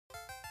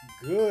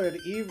Good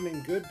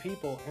evening, good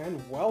people,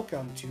 and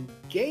welcome to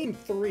Game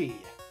 3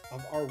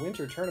 of our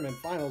Winter Tournament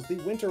Finals, the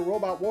Winter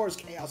Robot Wars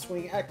Chaos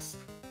Wing X.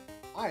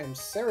 I am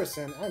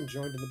Saracen. I'm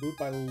joined in the booth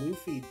by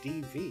Luffy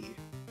DV.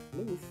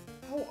 Loof,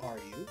 how are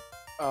you?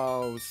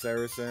 Oh,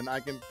 Saracen,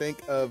 I can think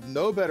of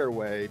no better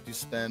way to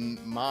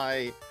spend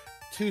my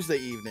Tuesday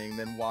evening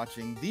than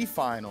watching the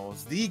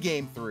finals, the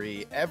Game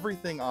 3,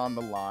 everything on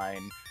the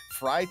line,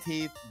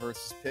 Fryteeth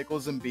versus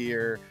Pickles and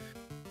Beer.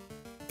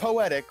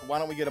 Poetic, why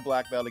don't we get a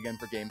black belt again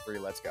for Game 3?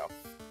 Let's go.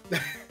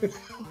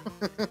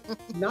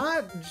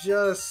 Not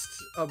just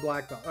a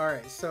black belt. All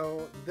right,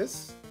 so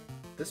this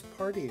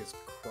party is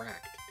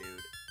cracked,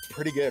 dude.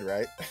 Pretty good,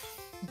 right?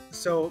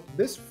 So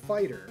this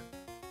fighter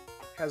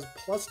has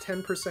plus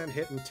 10%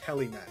 hit in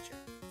Telemagic.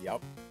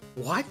 Yep.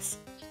 What?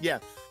 Yeah.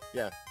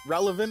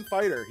 Relevant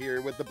fighter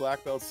here with the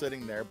black belt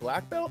sitting there.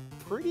 Black belt,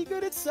 pretty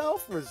good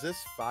itself.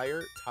 Resists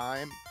fire,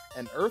 time,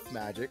 and earth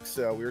magic.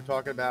 So we were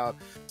talking about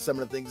some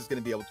of the things it's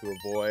going to be able to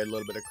avoid. A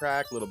little bit of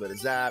crack, a little bit of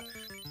zap.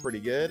 Pretty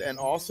good. And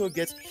also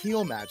gets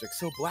heal magic.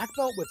 So black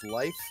belt with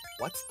life.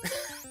 What?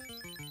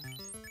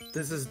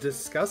 This is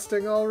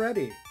disgusting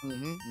already.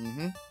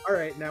 Mm-hmm. All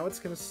right, now it's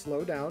going to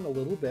slow down a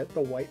little bit.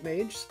 The white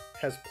mage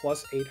has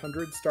plus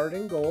 800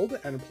 starting gold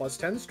and plus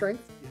 10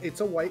 strength.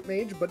 It's a white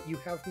mage, but you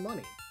have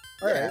money.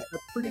 All right,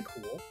 that's pretty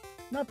cool.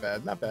 Not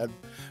bad, not bad.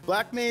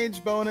 Black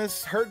mage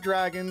bonus, hurt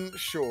dragon,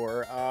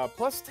 sure.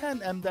 Plus 10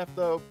 MDef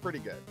though, pretty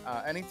good.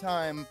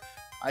 Anytime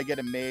I get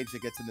a mage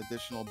that gets an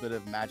additional bit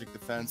of magic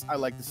defense, I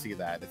like to see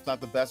that. It's not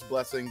the best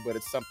blessing, but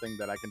it's something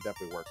that I can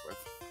definitely work with.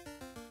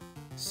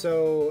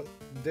 So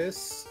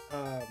this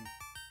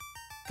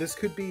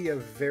could be a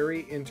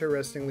very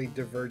interestingly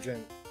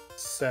divergent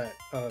set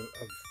of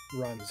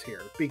runs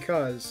here,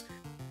 because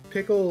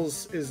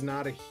Pickles is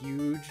not a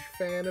huge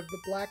fan of the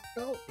black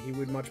belt. He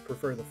would much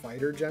prefer the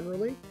fighter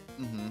generally.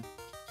 Mm-hmm.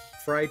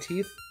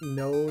 Fryteeth,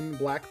 known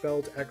black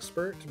belt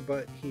expert,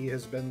 but he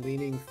has been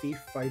leaning thief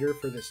fighter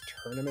for this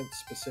tournament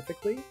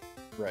specifically.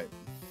 Right.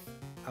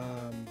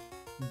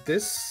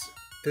 This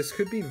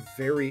could be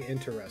very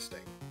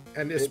interesting,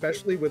 and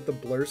especially with the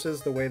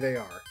blurses the way they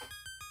are.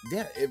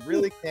 Yeah, it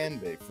really can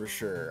be, for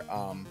sure.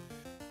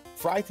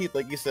 Fryteeth,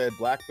 like you said,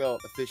 black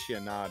belt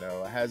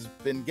aficionado, has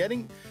been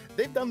getting...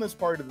 They've done this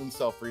party to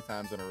themselves 3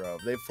 times in a row.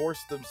 They've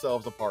forced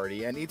themselves a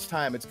party, and each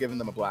time it's given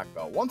them a black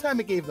belt. One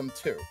time it gave them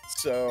 2.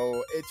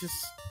 So it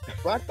just...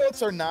 Black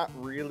belts are not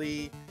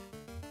really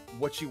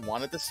what you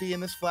wanted to see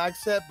in this flag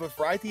set, but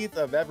Fryteeth,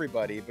 of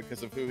everybody,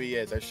 because of who he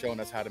is, has shown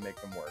us how to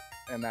make them work.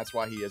 And that's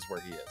why he is where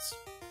he is.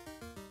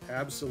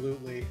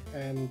 Absolutely.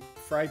 And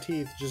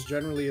Fryteeth just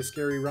generally a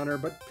scary runner,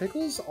 but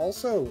Pickles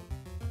also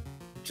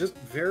just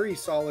very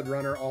solid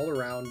runner all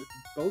around.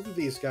 Both of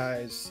these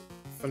guys,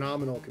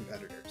 phenomenal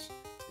competitors.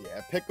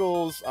 Yeah,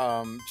 Pickles,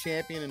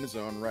 champion in his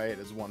own right,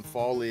 has won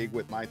Fall League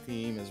with my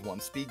team, has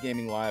won Speed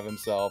Gaming Live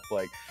himself,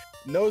 like,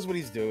 knows what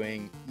he's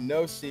doing,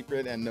 no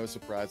secret and no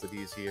surprise that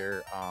he's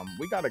here.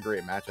 We got a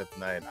great matchup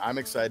tonight. I'm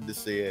excited to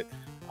see it.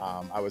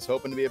 I was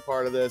hoping to be a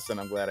part of this, and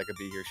I'm glad I could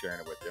be here sharing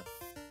it with you.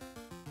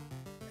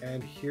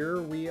 And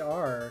here we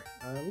are.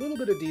 A little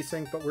bit of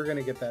desync, but we're going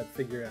to get that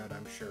figured out,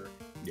 I'm sure.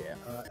 Yeah.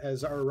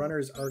 As our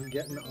runners are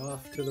getting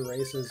off to the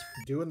races,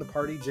 doing the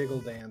party jiggle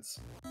dance.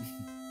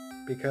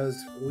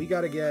 Because we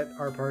got to get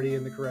our party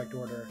in the correct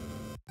order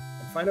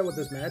and find out what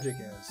this magic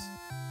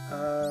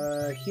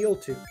is. Heal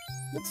 2.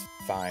 It's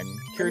fine.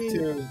 Cure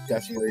 2,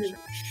 Desperation,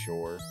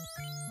 sure.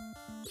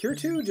 Cure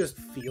 2 just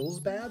feels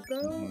bad,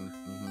 though.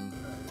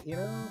 You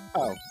know?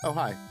 Oh,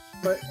 hi.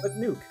 But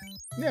nuke.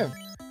 Yeah,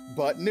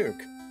 but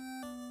nuke.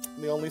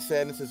 The only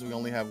sadness is we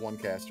only have one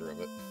caster of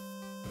it.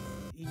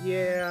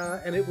 Yeah,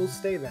 and it will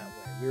stay that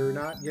way. We're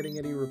not getting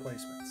any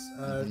replacements.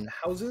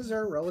 Houses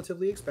are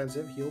relatively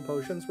expensive. Heal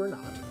potions were not.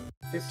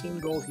 15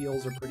 gold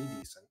heals are pretty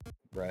decent.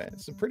 Right.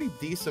 Some pretty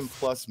decent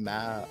plus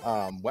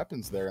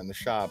weapons there in the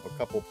shop. A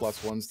couple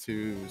plus 1s,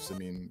 2s. I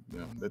mean, you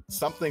know, it's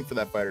something for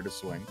that fighter to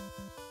swing.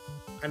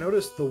 I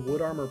noticed the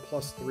wood armor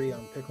plus 3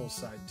 on Pickle's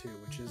side too,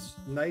 which is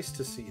nice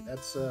to see.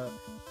 That's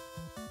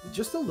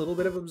just a little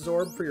bit of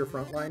absorb for your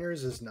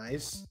frontliners is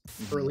nice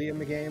early in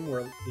the game,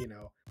 where, you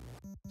know,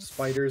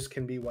 spiders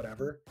can be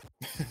whatever.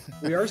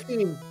 We are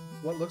seeing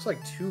what looks like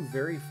 2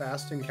 very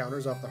fast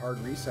encounters off the hard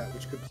reset,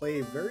 which could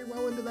play very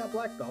well into that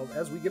black belt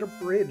as we get a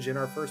bridge in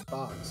our first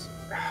box.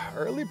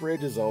 Early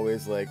bridge is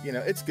always like, you know,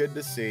 it's good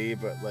to see,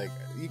 but like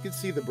you can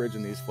see the bridge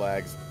in these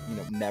flags, you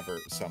know, never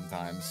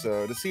sometimes.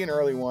 So to see an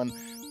early one,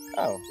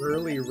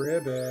 early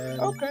ribbon.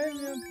 Okay,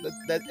 yeah,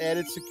 that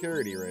added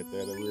security right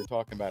there that we were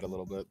talking about a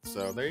little bit.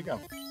 So there you go.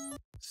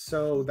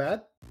 So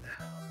that,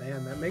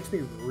 man, that makes me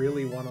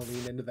really want to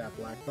lean into that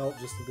black belt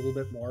just a little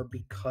bit more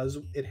because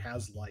it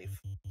has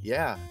life.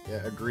 Yeah,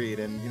 agreed.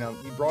 And, you know,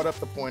 you brought up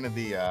the point of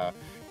the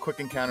quick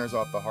encounters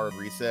off the hard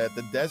reset.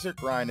 The desert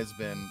grind has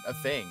been a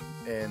thing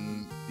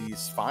in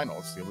these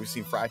finals. You know, we've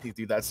seen Fryteeth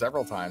do that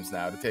several times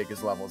now to take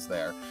his levels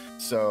there.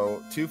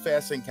 So 2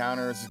 fast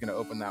encounters is going to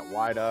open that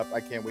wide up.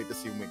 I can't wait to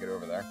see when we get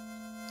over there.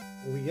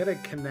 We get a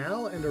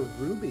canal and a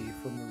ruby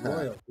from the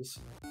Royals.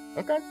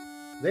 Okay.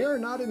 They are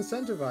not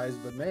incentivized,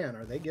 but man,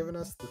 are they giving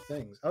us the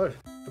things. Oh,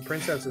 the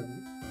princess is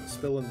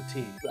spilling the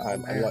tea.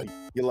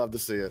 You love to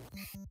see it.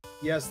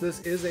 Yes,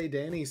 this is a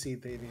Danny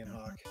Seed Thavian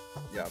Hawk.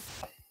 Yep.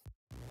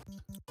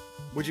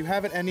 Would you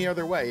have it any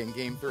other way in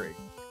Game 3?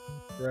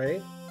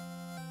 Right?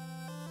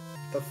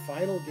 The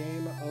final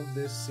game of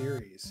this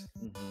series.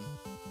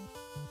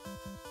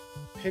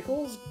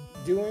 Pickles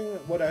doing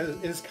what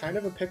is kind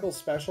of a Pickle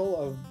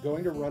special of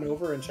going to run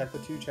over and check the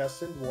 2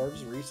 chests and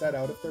dwarves, reset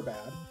out if they're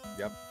bad.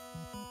 Yep.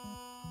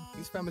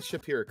 He's found the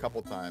ship here a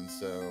couple times,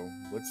 so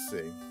let's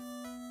see.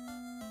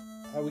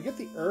 We get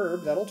the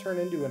herb. That'll turn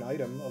into an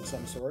item of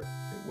some sort.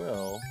 It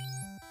will.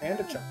 And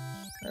a chunk.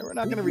 Right, we're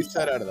not going to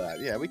reset out of that.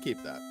 Yeah, we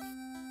keep that.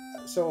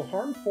 So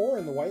harm 4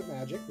 in the white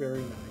magic.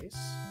 Very nice.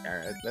 All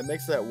right, that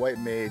makes that white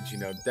mage,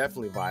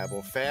 definitely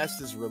viable.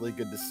 Fast is really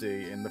good to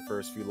see in the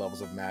first few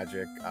levels of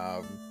magic.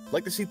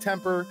 Like to see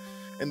temper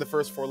in the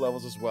first 4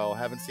 levels as well.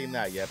 Haven't seen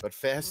that yet, but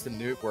fast and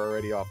nuke, we're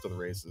already off to the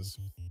races.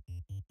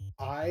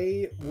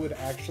 I would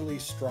actually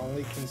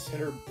strongly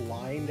consider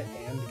blind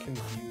and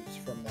confuse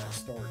from that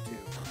store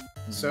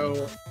too.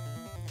 So,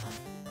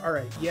 all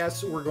right,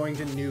 yes, we're going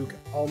to nuke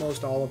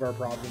almost all of our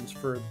problems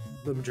for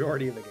the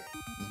majority of the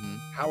game.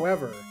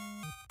 However,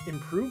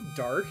 improved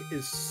dark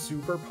is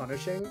super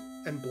punishing,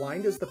 and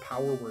blind is the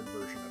power word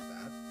version of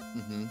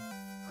that.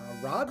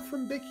 Rod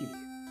from Bicky.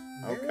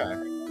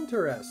 Very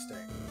interesting.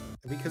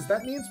 Because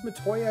that means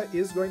Matoya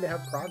is going to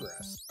have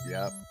progress.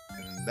 Yep.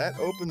 And that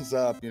opens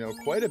up,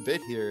 quite a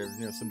bit here,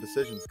 some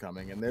decisions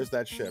coming, and there's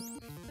that ship.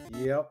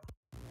 Yep.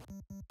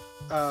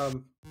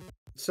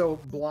 So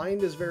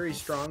blind is very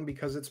strong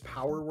because it's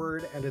power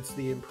word and it's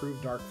the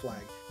improved dark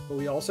flag. But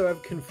we also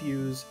have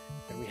confuse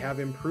and we have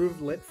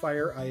improved lit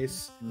fire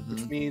ice,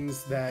 which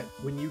means that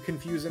when you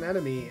confuse an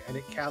enemy and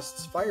it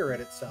casts fire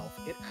at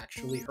itself, it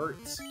actually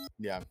hurts.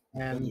 Yeah.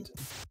 And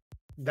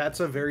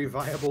that's a very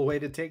viable way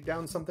to take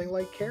down something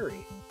like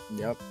Carrie.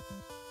 Yep.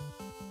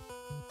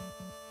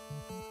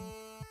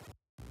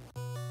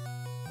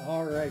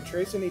 All right,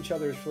 tracing each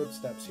other's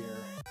footsteps here.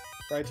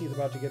 Fryteeth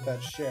about to get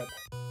that ship.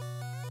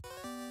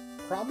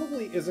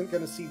 Probably isn't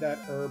going to see that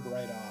herb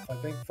right off. I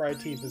think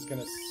Fryteeth is going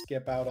to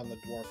skip out on the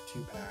dwarf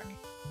 2-pack.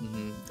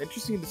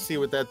 Interesting to see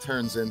what that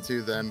turns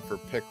into then for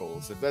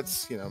Pickles. If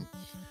that's,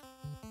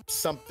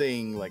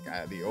 something like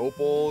the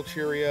Opal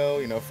Cheerio,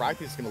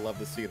 Fryteeth's going to love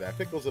to see that.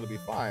 Pickles, it'll be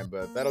fine,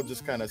 but that'll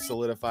just kind of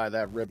solidify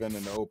that ribbon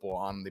and Opal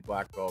on the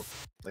black belt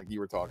like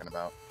you were talking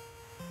about.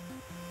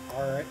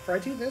 All right,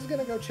 Fryteeth is going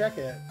to go check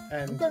it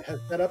and has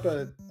set up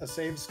a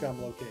save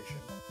scum location.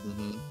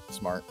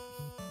 Smart.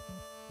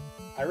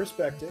 I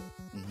respect it.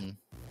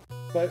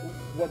 But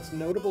what's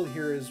notable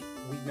here is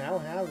we now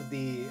have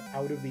the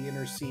out of the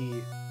inner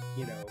sea,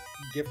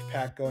 gift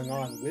pack going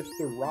on with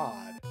the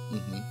rod.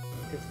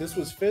 If this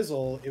was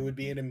Fizzle, it would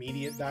be an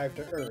immediate dive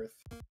to Earth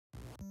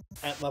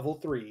at level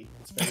 3.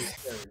 It's very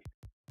scary.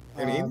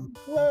 I mean,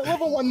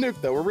 level 1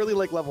 nuke though. We're really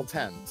like level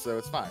 10, so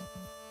it's fine.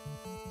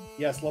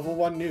 Yes, level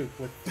 1 nuke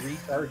with 3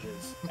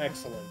 charges.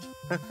 Excellent.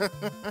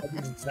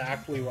 That's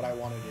exactly what I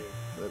want to do.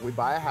 We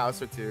buy a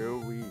house or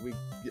 2,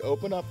 we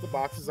open up the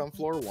boxes on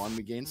floor 1,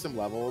 we gain some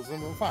levels,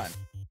 and we're fine.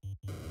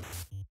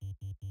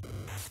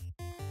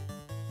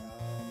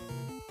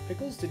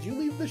 Pickles, did you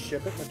leave the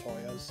ship at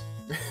Matoya's?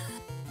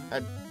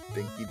 I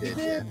think you did,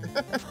 yeah.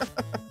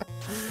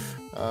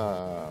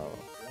 Oh.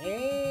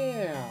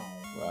 Damn.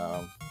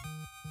 Wow.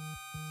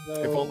 So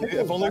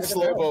if only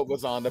Slowboat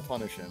was on to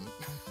punish him.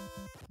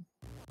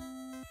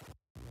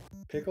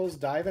 Pickles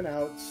diving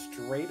out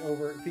straight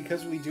over,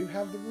 because we do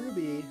have the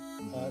ruby,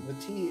 the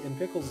T in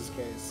Pickles'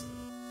 case.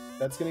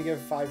 That's going to give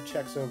 5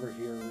 checks over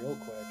here real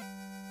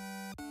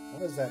quick.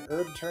 What does that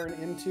herb turn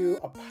into?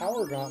 A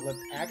power gauntlet,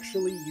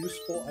 actually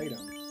useful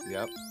item.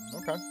 Yep.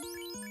 Okay.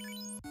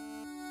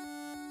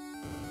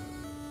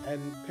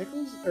 And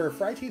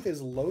Fryteeth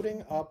is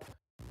loading up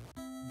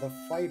the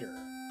fighter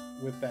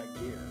with that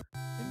gear.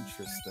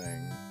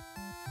 Interesting.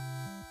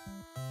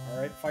 All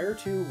right, Fire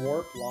 2,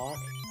 Warp, Lock.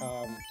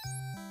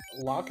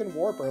 Lock and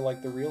Warp are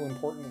like the real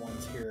important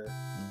ones here.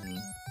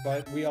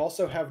 But we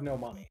also have no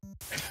money.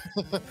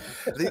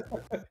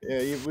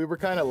 Yeah, we were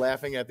kind of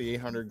laughing at the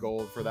 800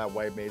 gold for that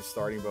white mage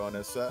starting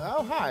bonus.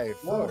 Oh, hi,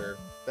 floater.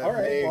 That all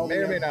right, may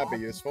or may not be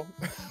useful.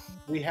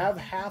 We have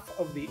half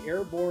of the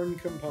airborne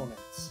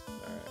components. All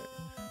right.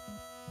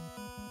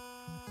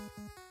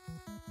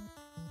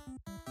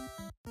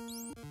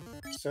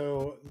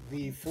 So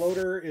the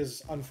floater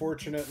is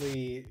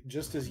unfortunately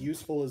just as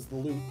useful as the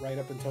loot right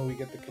up until we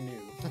get the canoe.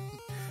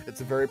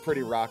 It's a very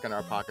pretty rock in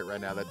our pocket right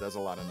now that does a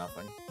lot of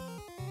nothing.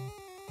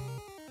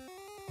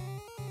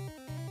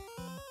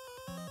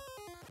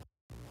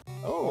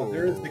 Oh,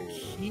 there's the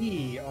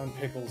key on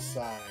Pickle's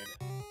side.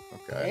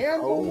 Okay.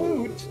 And the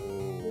loot.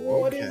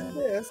 What is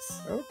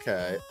this?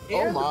 Okay.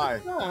 And oh my.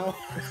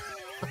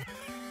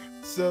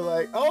 So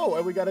like,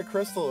 and we got a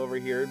crystal over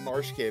here in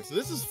Marsh Cave. So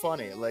this is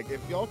funny. Like,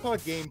 if y'all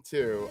caught game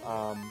 2,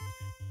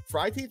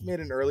 Fryteeth made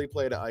an early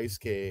play to Ice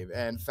Cave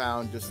and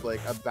found just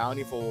like a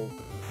bountiful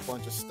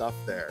bunch of stuff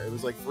there. It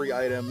was like 3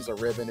 items, a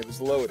ribbon, it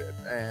was loaded.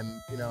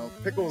 And, you know,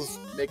 Pickles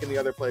making the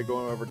other play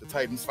going over to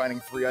Titans,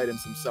 finding 3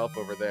 items himself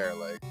over there.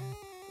 Like,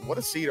 what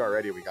a seed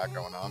already we got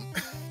going on.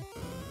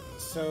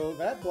 So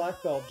that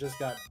black belt just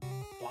got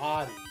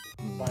bodied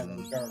by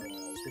those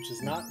gargoyles, which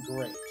is not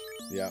great.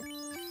 Yeah.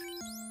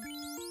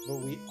 But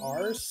we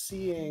are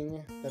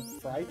seeing that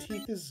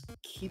Fryteeth is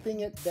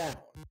keeping it down.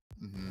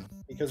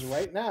 Because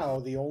right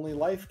now, the only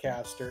life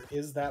caster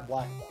is that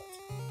black belt.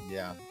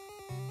 Yeah.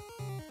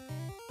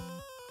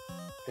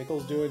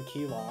 Pickles doing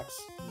key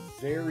locks.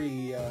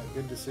 Very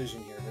good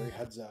decision here. Very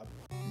heads up.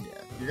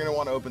 Yeah. You're going to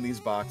want to open these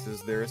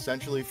boxes. They're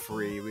essentially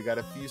free. We got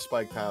a few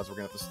spike tiles we're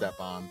going to have to step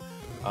on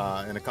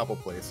in a couple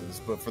places.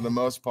 But for the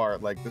most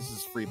part, like, this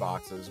is free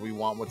boxes. We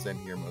want what's in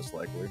here, most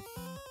likely.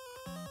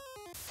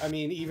 I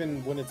mean,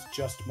 even when it's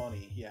just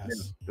money, yes.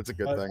 Yeah, that's a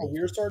good thing. A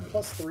Weird Sword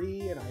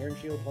 +3, an Iron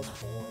Shield +4,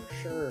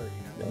 sure, you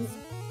know.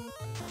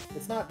 Yeah.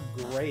 It's not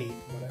great,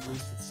 but at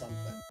least it's something.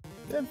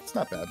 Yeah, it's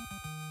not bad.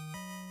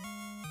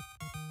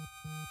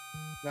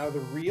 Now,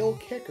 the real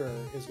kicker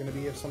is going to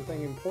be if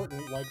something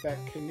important like that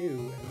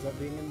canoe ends up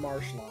being in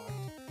marsh locked.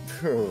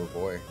 Oh,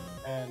 boy.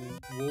 And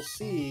we'll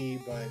see,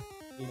 but,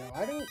 you know,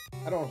 I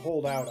don't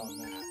hold out on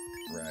that.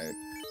 Right.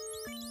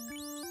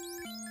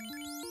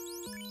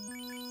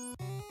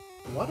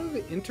 A lot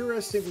of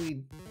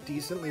interestingly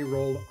decently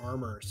rolled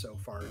armor so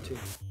far, too.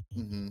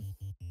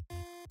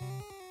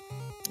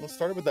 Let's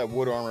start with that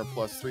wood armor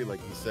 +3, like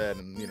you said,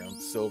 and, you know,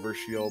 silver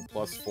shield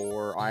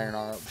 +4, iron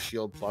armor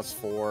shield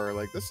 +4.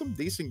 Like, there's some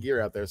decent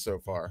gear out there so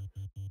far.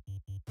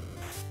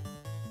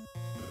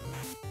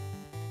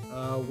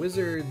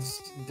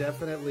 Wizards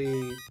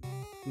definitely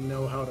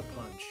know how to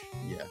punch.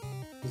 Yeah.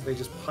 Because they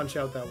just punch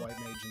out that white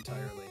mage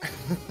entirely.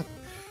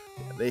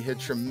 They hit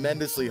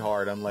tremendously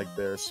hard, unlike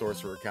their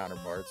sorcerer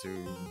counterparts who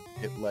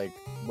hit like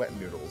wet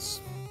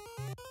noodles.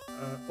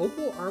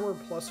 Opal armor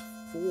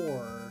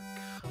 +4,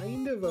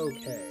 kind of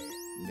okay.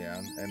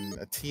 Yeah, and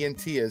a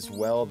TNT as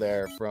well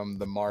there from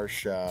the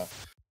Marsh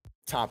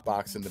top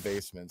box in the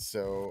basement.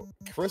 So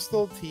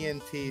crystal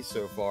TNT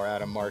so far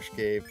out of Marsh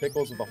Cave.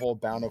 Pickles with a whole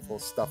bountiful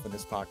stuff in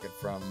his pocket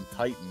from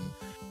Titan.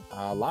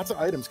 Lots of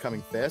items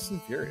coming fast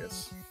and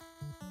furious.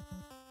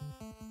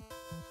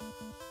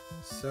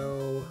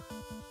 So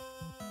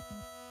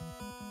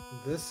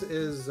this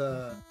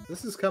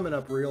is coming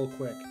up real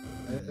quick.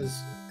 As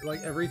like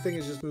everything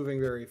is just moving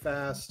very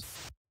fast.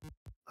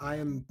 I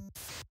am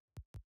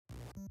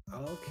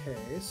okay.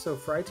 So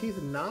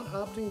Fryteeth not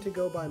opting to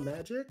go by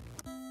magic.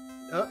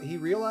 He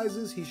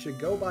realizes he should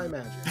go by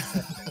magic.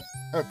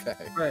 Okay.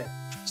 All right.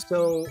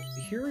 So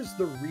here's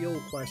the real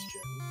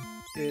question: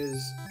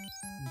 is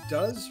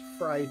does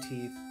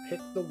Fryteeth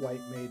pick the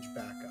white mage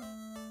back up?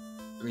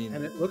 I mean,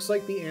 and it looks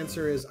like the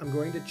answer is I'm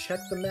going to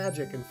check the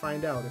magic and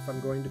find out if I'm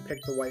going to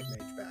pick the white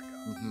mage back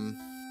up.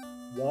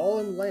 Wall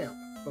and lamp,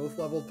 both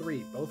level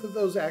 3. Both of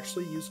those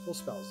actually useful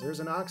spells.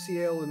 There's an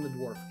Oxyale in the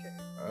dwarf cave.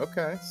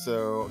 Okay,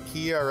 so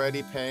key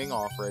already paying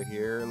off right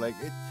here. Like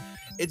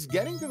it's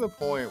getting to the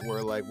point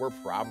where like we're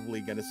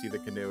probably gonna see the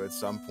canoe at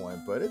some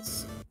point, but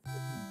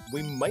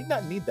we might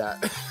not need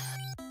that.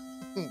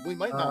 We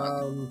might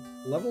not.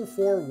 Level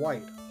 4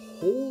 white.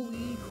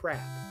 Holy crap.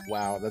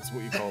 Wow, that's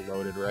what you call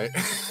loaded, right?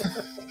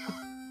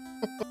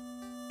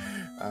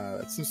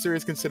 That's some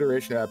serious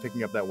consideration about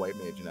picking up that white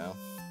mage now.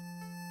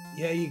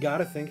 Yeah, you got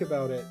to think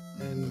about it.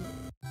 And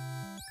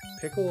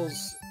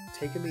Pickles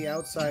taking the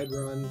outside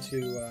run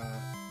to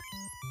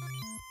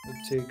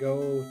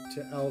go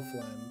to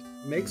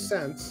Elfland makes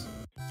sense.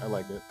 I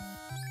like it.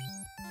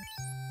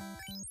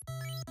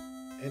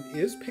 And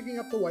is picking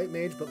up the white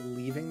mage, but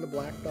leaving the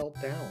black belt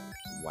down.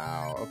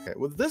 Wow, okay.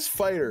 Well, this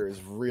fighter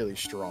is really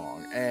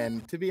strong.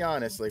 And to be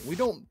honest, like, we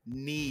don't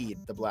need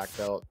the black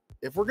belt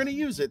if we're going to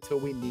use it till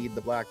we need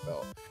the black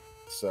belt.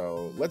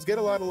 So let's get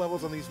a lot of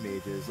levels on these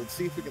mages. Let's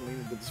see if we can lean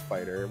into this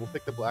fighter. We'll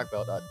pick the black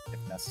belt up if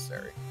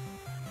necessary.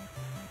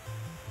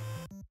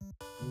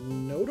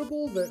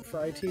 Notable that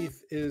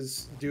Fryteeth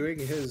is doing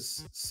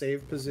his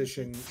save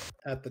position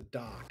at the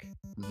dock.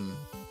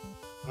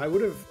 I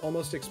would have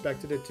almost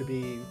expected it to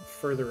be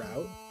further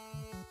out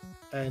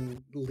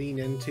and lean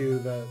into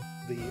the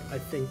I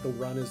think the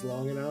run is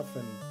long enough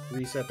and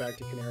reset back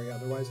to Canary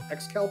otherwise.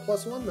 Excal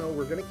 +1 though,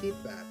 we're gonna keep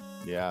that.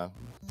 Yeah,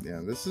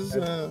 this is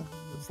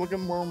it's looking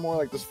more and more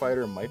like this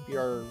fighter might be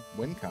our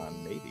win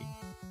con, maybe.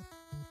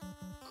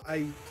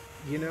 I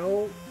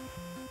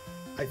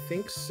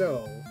think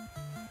so.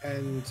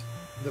 And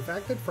the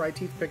fact that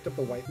Fryteeth picked up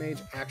the white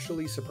mage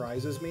actually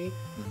surprises me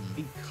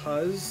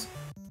because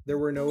there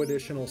were no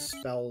additional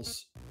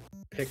spells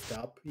picked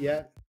up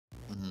yet.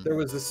 There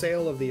was the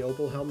sale of the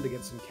Opal Helm to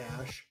get some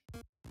cash,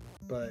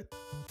 but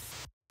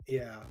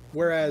yeah.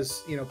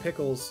 Whereas,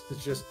 Pickles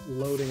is just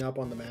loading up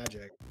on the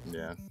magic.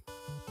 Yeah.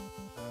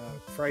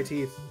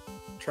 Fryteeth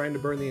trying to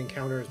burn the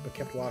encounters, but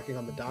kept walking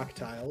on the dock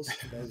tiles.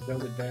 You guys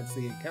don't advance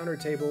the encounter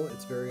table.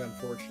 It's very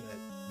unfortunate.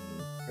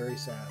 Very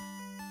sad.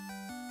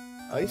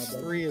 Ice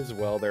 3 as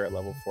well there at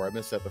level 4. I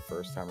missed that the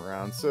first time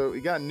around. So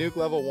you got Nuke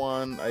level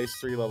 1, Ice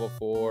 3 level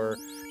 4,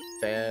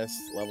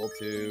 Fast level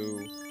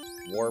 2,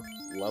 Warp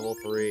level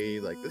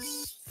 3. Like, this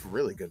is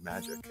really good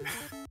magic.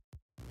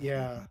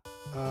 Yeah,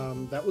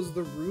 that was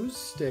the Ruse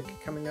stick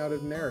coming out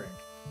of Narek.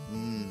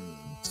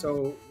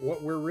 So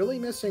what we're really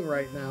missing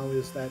right now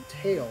is that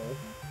tail,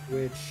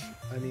 which,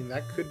 I mean,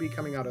 that could be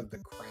coming out of the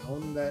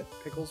crown that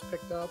Pickles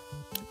picked up.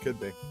 It could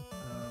be.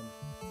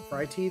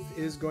 Fryteeth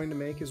is going to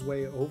make his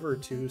way over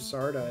to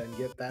Sarda and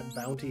get that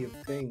bounty of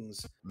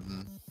things.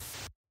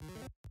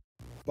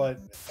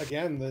 But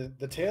again,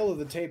 the tail of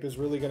the tape is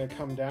really going to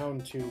come down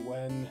to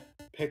when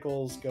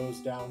Pickles goes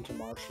down to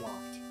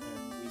Marshlocked,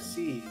 and we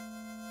see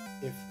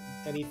if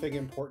anything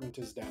important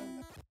is down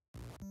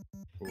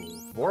there.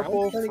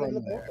 Vorpal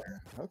from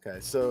there. Okay,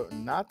 so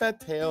not that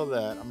tail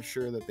that I'm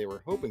sure that they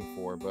were hoping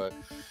for, but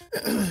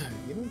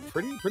you know,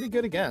 pretty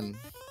good again.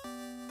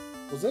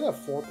 Was it a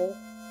Forpal?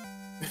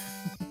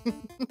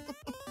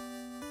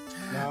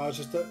 No, it's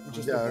just a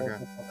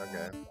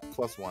okay.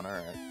 +1, all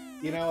right.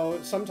 You know,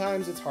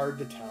 sometimes it's hard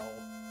to tell,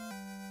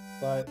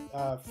 but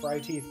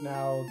Fryteeth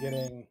now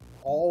getting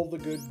all the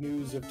good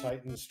news of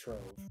Titan's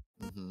Trove.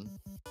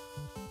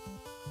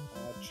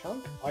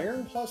 Chunk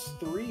Iron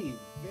 +3,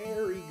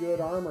 very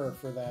good armor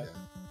for that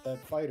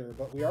fighter,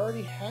 but we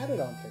already had it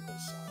on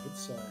Pickle's side,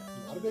 so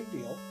not a big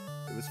deal.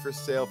 It was for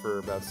sale for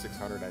about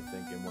 600, I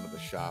think, in one of the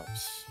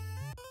shops.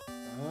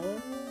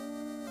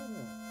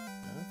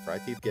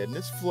 Fryteeth getting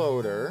his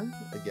floater.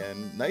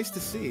 Again, nice to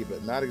see,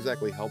 but not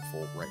exactly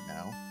helpful right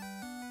now.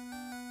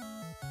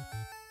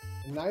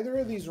 Neither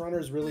of these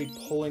runners really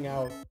pulling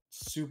out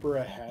super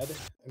ahead,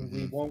 and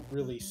we won't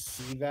really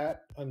see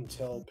that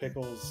until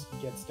Pickles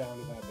gets down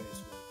to that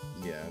basement.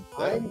 Yeah,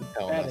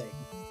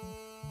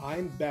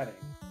 I'm betting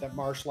that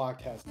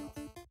Marshlocked has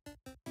nothing.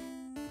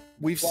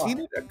 We've seen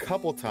it a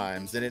couple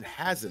times, and it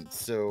hasn't,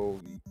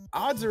 so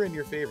odds are in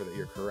your favor that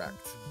you're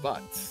correct,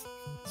 but...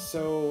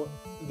 So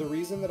the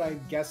reason that I'm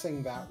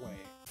guessing that way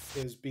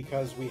is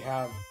because we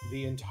have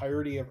the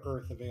entirety of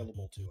Earth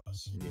available to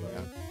us.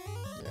 Yeah.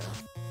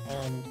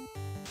 And,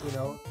 you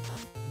know,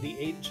 the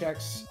 8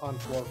 checks on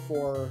floor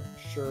 4,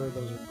 sure,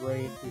 those are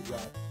great. We've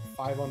got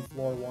 5 on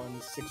floor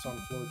 1, 6 on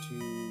floor 2,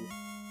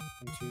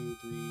 1, 2,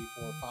 3,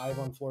 4, 5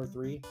 on floor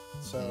 3.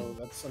 So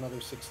that's another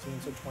 16,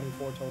 so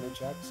 24 total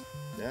checks.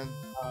 Yeah.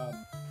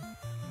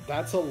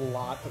 That's a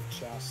lot of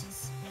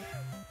chests.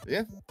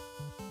 Yeah.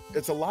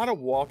 It's a lot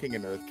of walking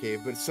in Earth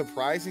Cave, but it's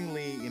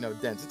surprisingly, you know,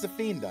 dense. It's a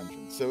Fiend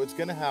dungeon, so it's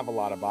going to have a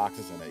lot of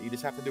boxes in it. You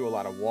just have to do a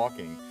lot of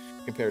walking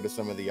compared to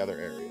some of the other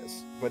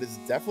areas. But it's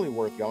definitely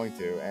worth going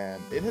to,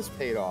 and it has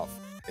paid off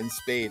in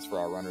spades for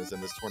our runners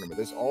in this tournament.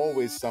 There's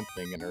always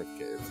something in Earth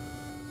Cave.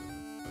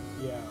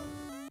 Yeah.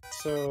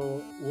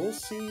 So we'll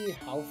see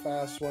how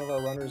fast one of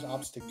our runners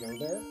opts to go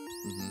there.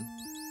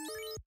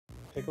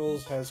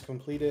 Pickles has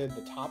completed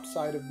the top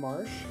side of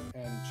Marsh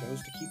and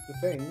chose to keep the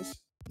things.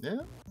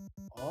 Yeah.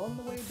 On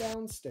the way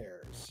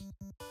downstairs.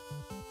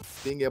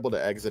 Being able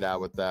to exit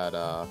out with that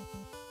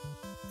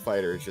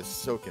fighter is just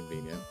so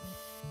convenient.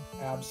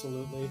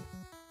 Absolutely.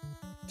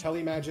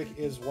 Telemagic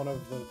is one of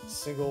the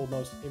single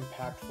most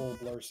impactful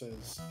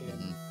blurses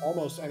in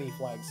almost any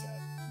flag set.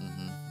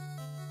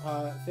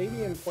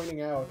 Fabian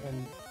pointing out,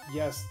 and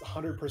yes,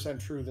 100%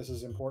 true, this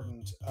is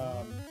important,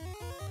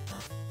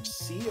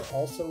 C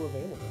also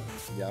available.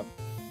 Yep.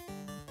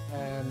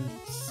 And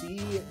C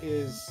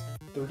is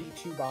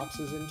 32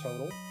 boxes in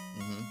total.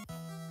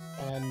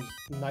 And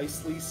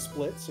nicely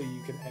split so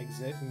you can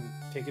exit and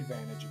take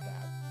advantage of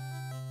that.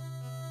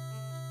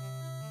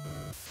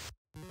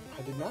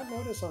 I did not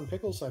notice on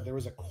Pickles' side there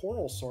was a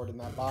coral sword in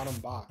that bottom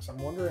box. I'm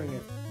wondering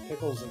if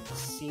Pickles had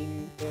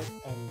seen it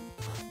and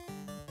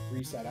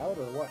reset out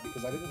or what,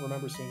 because I didn't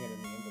remember seeing it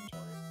in the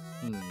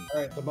inventory.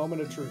 Alright, the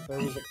moment of truth. There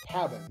was a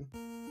cabin.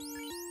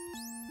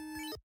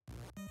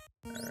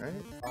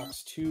 Alright.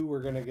 Box 2,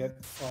 we're gonna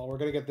get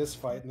this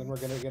fight, and then we're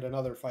gonna get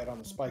another fight on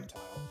the spike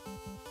tile.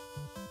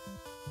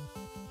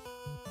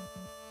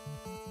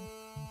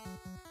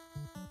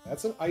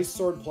 That's an ice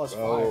sword +5.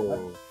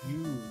 That's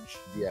huge.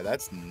 Yeah,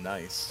 that's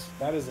nice.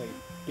 That is a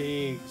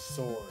big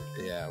sword.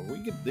 Yeah,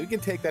 we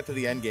can take that to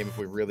the end game if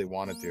we really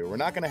wanted to. We're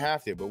not going to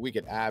have to, but we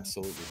could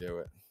absolutely do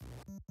it.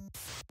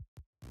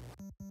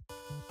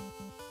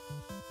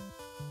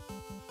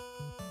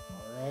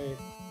 All right.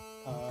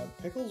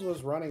 Pickles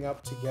was running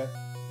up to get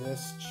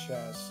this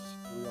chest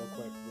real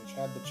quick, which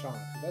had the chunk.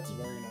 That's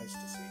very nice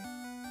to see.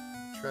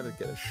 Try to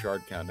get a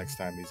shard count next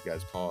time these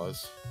guys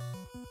pause.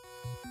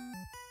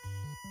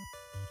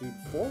 Dude,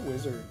 4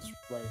 wizards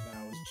right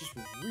now is just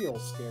real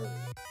scary.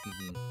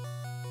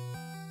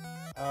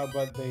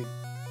 But they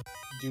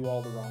do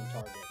all the wrong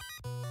target.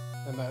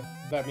 And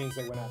that means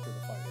they went after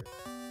the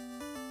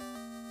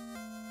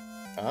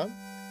fighter.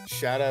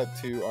 Shout out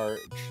to our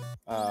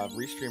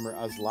restreamer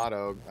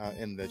Azlato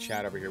in the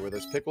chat over here with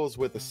us. Pickles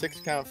with a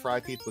 6-count,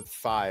 Fryteeth with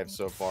 5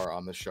 so far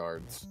on the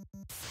shards.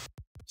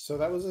 So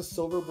that was a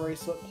silver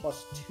bracelet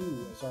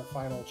 +2 as our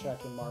final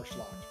check in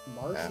Marshlocked.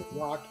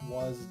 Marshlocked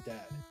was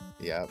dead.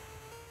 Yep.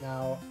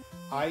 Now,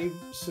 I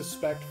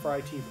suspect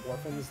Fryteeth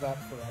orphans that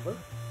forever,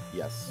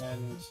 Yes.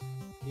 and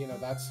you know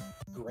that's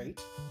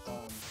great.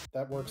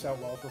 That works out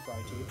well for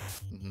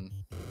Fryteeth. Mm-hmm.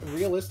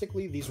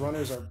 Realistically, these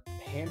runners are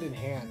hand in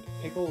hand.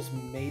 Pickles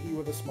maybe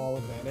with a small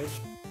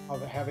advantage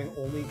of having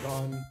only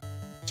gone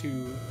to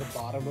the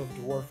bottom of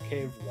Dwarf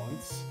Cave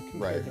once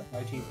compared to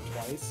Fryteeth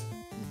twice.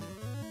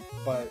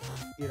 Mm-hmm. But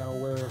you know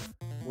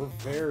we're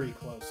very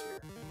close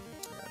here.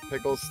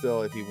 Pickles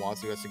still, if he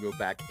wants to, has to go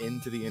back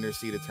into the inner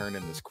sea to turn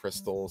in this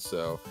crystal.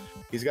 So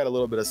he's got a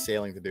little bit of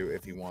sailing to do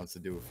if he wants to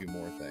do a few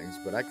more things.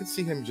 But I could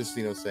see him just,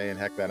 saying,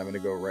 heck that, I'm going to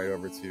go right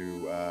over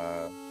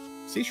to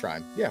Sea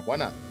Shrine. Yeah, why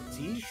not?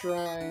 Sea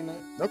Shrine.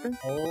 Okay.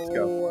 Oh, let's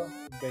go.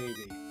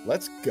 Baby.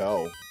 Let's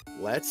go.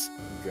 Let's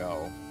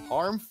go.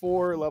 Harm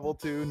 4, level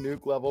 2,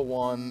 nuke level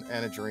 1,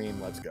 and a dream.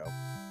 Let's go.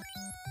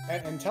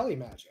 And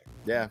Telemagic.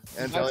 Yeah,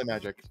 and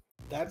Telemagic.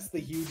 That's the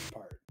huge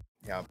part.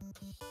 Yeah.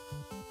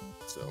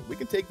 So we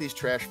can take these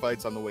trash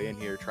fights on the way in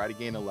here, try to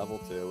gain a level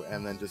 2,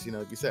 and then just,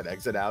 like you said,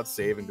 exit out,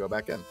 save, and go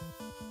back in.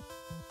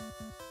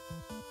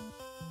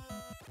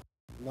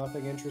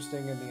 Nothing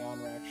interesting in the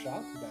on-rack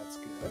shop. That's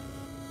good.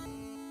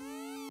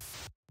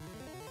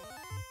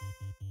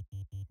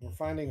 We're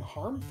finding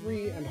Harm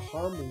 3 and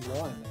Harm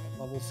 1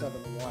 at level 7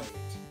 white.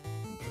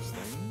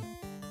 Interesting.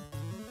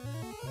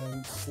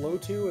 And Slow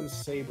 2 and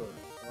Saber,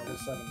 level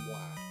 7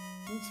 black.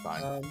 That's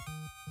fine.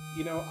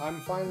 I'm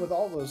fine with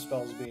all those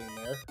spells being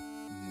there.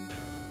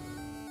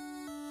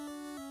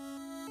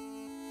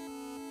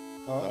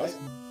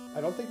 I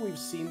don't think we've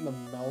seen the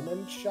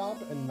Melman shop,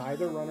 and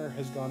neither runner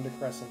has gone to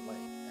Crescent Lake.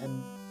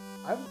 And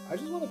I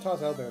just want to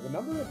toss out there, the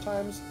number of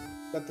times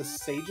that the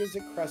sages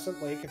at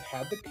Crescent Lake have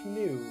had the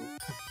canoe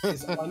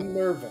is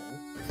unnerving.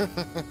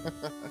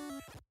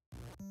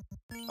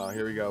 Oh,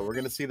 here we go. We're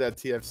going to see that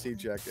TFC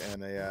check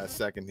in a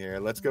second here.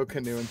 Let's go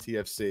canoe and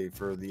TFC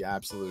for the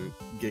absolute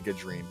Giga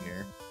Dream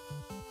here.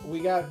 We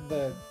got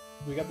the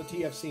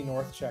TFC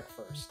North check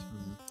first,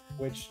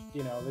 which,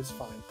 is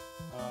fine.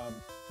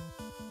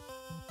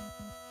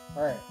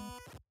 All right.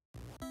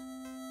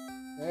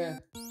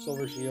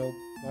 Silver Shield.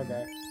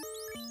 Okay.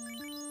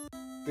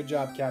 Good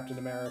job, Captain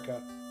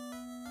America.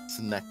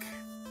 Snack.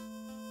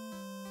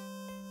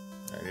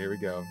 All right, here we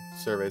go.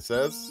 Survey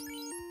says.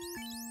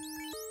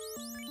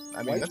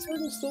 I mean, White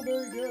Sword is still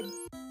very good.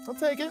 I'll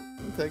take it.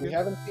 We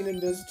haven't seen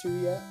Invis 2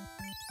 yet.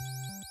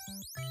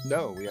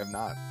 No, we have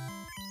not.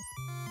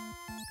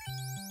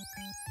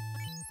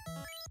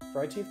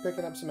 Fryteeth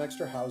picking up some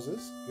extra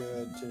houses.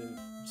 Good to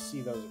see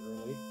those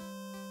early.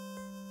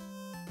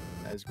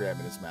 He's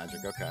grabbing his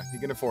magic. Okay, he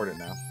can afford it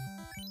now.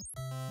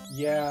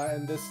 Yeah,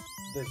 and this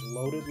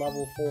loaded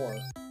level 4.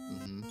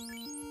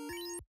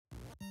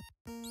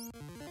 And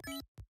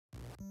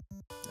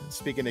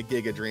speaking of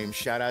Giga Dream,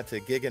 shout out to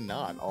Giga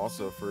Not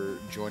also for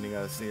joining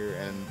us here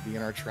and being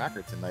our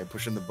tracker tonight,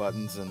 pushing the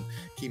buttons and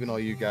keeping all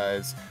you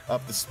guys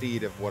up to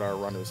speed of what our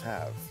runners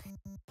have.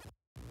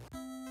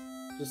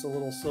 Just a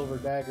little silver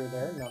dagger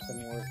there,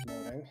 nothing worth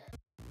noting.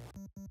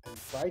 And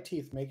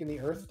Fryteeth making the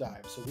earth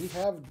dive. So we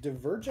have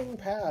diverging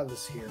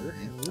paths here,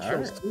 and we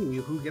shall see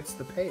who gets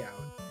the payout.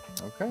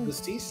 Okay. The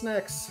Sea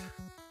Snacks,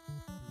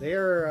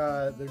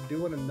 they're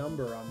doing a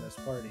number on this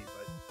party,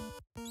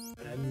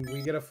 and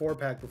we get a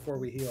 4-pack before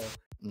we heal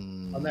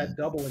on that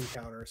double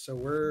encounter. So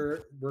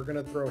we're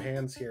gonna throw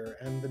hands here,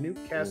 and the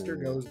nuke caster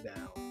goes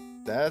down.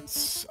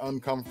 That's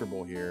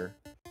uncomfortable here.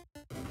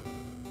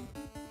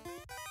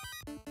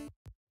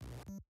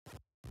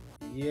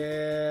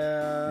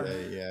 Yeah.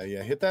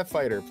 Hit that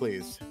fighter,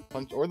 please.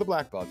 Punch or the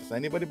black belt. Just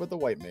anybody but the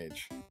white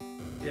mage.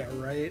 Yeah,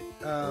 right.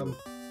 I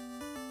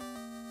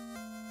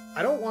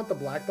don't want the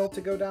black belt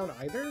to go down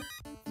either,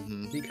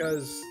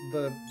 because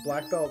the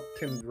black belt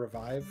can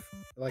revive,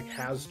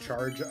 has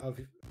charge of.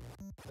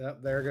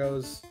 Yep, there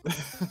goes.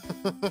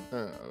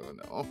 Oh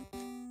no.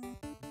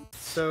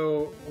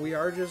 So we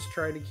are just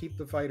trying to keep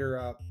the fighter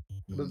up.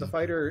 But the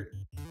fighter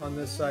on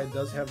this side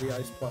does have the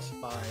ice +5,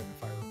 if I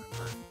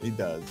remember. He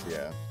does,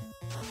 yeah.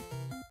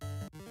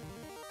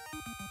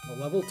 A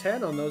level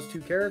 10 on those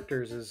 2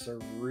 characters is a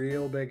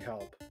real big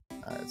help.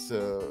 Alright,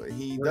 so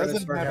he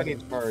doesn't have any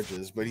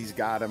charges, but he's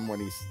got them when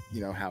he's,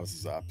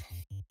 houses up.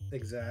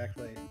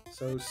 Exactly.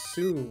 So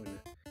soon.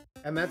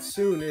 And that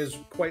soon is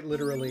quite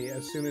literally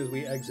as soon as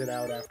we exit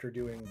out after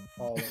doing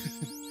all of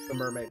the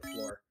mermaid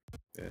floor.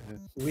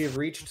 We have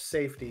reached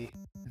safety.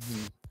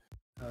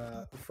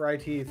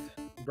 Fryteeth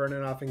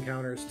burning off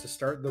encounters to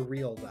start the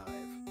real dive.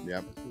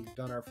 Yep. We've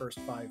done our first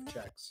 5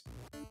 checks.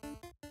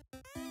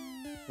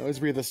 I always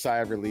breathe a sigh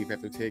of relief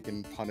after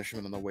taking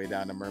punishment on the way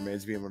down to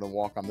mermaids, being able to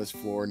walk on this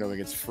floor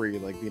knowing it's free,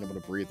 like being able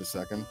to breathe a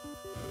second.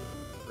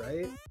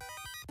 Right?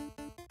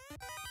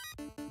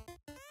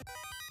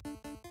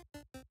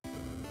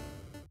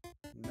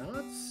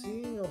 Not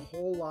seeing a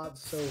whole lot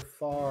so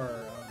far out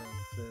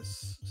of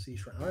this Sea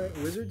Shrine. Alright,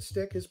 Wizard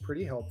Stick is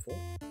pretty helpful.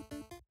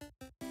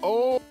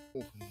 Oh!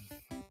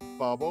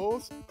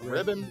 Bubbles.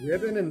 Ribbon.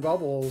 Ribbon and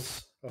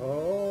Bubbles.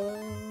 Oh.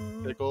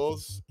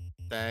 Pickles.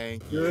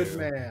 Thank you. Good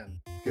man.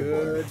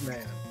 Good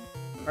man.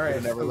 All right.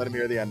 Never let him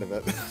hear the end of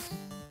it.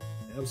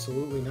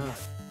 Absolutely not.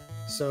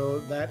 So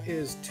that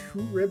is 2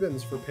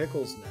 ribbons for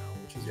Pickles now,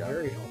 which is Yep.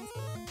 very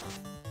helpful.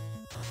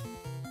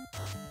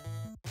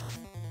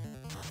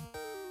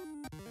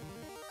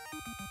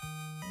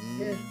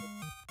 Yeah,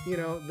 you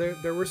know,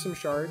 there were some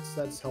shards.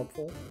 That's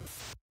helpful.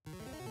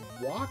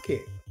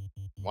 Walking.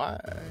 Why?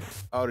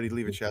 Oh, did he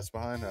leave a chest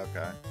behind?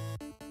 Okay.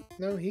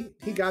 No, he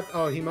got.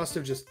 Oh, he must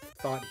have just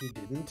thought he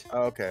didn't.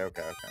 Oh, okay.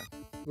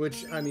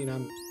 Which I mean,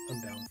 I'm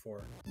down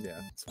for.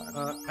 Yeah, it's fine.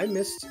 I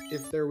missed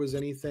if there was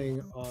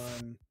anything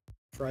on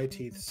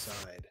Fryteeth's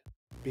side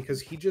because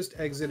he just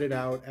exited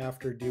out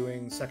after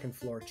doing second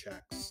floor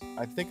checks.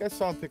 I think I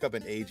saw him pick up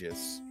an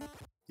Aegis.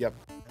 Yep.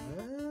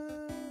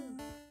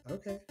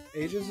 Okay,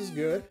 Aegis is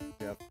good.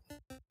 Yep.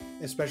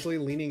 Especially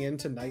leaning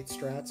into night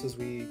strats as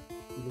we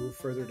move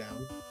further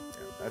down.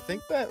 I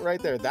think that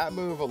right there, that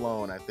move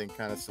alone, I think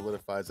kind of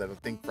solidifies that. I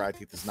think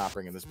Fryteeth is not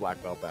bringing this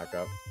black belt back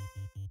up.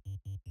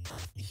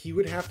 He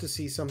would have to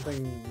see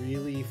something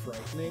really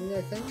frightening,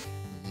 I think.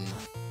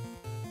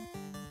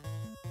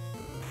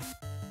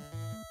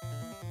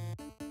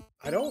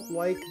 I don't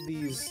like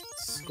these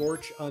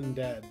Scorch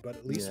Undead, but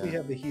at least we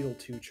have the Heal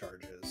 2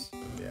 charges.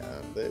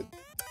 Yeah, the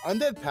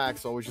Undead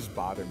packs always just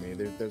bother me.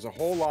 There's a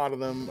whole lot of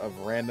them of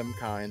random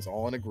kinds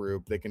all in a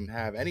group. They can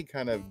have any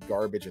kind of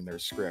garbage in their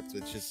script.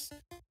 It's just,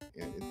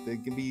 they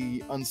can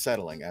be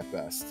unsettling at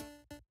best.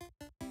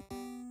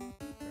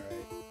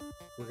 Alright.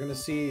 We're going to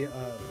see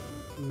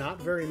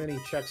not very many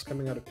checks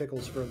coming out of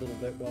Pickles for a little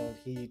bit while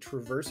he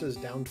traverses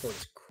down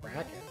towards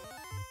Kraken.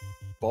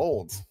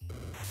 Bold.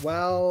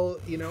 Well,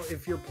 you know,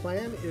 if your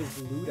plan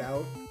is loot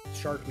out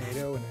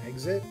Sharknado and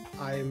exit,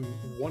 I'm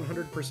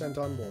 100%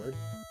 on board.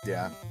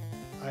 Yeah.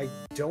 I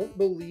don't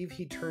believe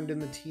he turned in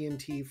the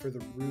TNT for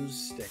the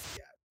ruse stick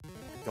yet.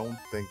 Don't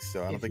think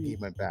so. I don't think he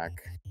went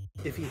back.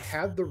 If he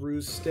had the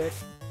ruse stick,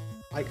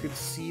 I could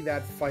see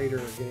that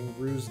fighter getting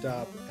rused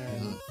up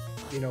and,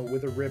 you know,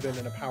 with a ribbon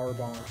and a power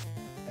bomb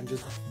and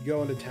just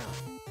go into town.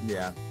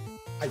 Yeah.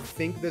 I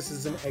think this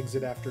is an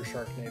exit after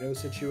Sharknado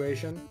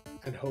situation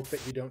and hope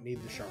that you don't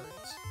need the shards.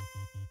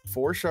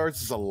 4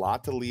 shards is a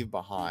lot to leave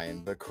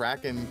behind. The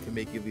Kraken can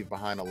make you leave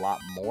behind a lot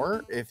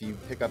more if you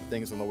pick up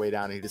things on the way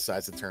down and he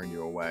decides to turn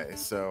you away.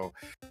 So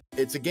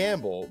it's a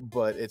gamble,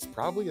 but it's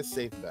probably a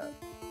safe bet.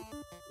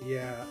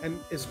 Yeah, and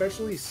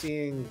especially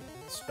seeing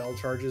spell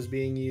charges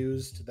being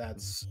used,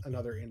 that's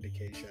another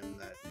indication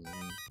that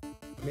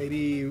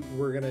maybe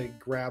we're going to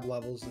grab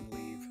levels and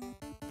leave.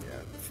 Yeah,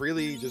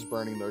 freely just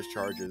burning those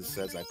charges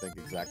says, I think,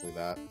 exactly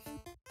that.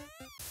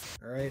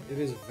 All right, it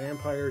is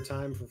vampire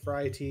time for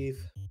Fryteeth.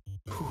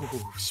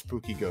 Ooh,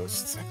 spooky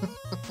ghosts.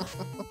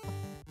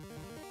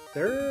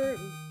 They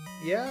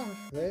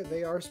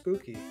are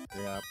spooky.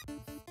 Yeah.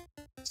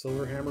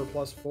 Silver Hammer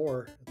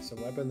 +4. It's a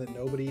weapon that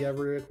nobody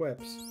ever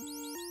equips.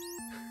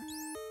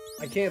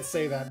 I can't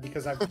say that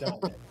because I've done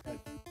it. But...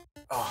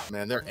 Oh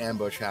man, they're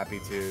ambush happy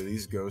too.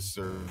 These ghosts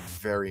are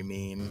very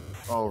mean.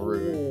 Oh,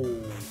 rude.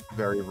 Ooh.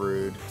 Very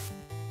rude.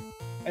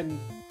 And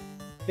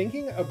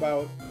thinking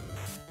about...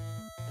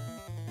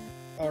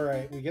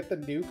 Alright, we get the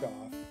nuke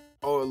off.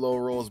 Oh, low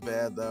roll is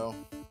bad though.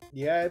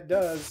 Yeah, it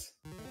does.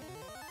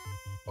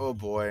 Oh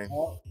boy.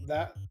 Well,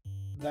 that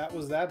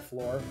was that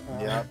floor.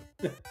 Yep.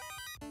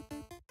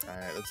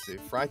 Alright, let's see.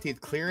 Fryteeth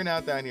clearing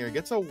out down here.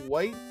 Gets a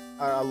light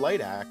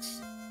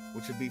axe,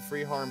 which would be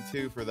free harm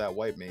too for that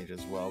white mage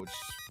as well, which is,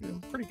 you know,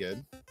 pretty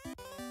good.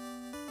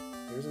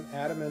 There's an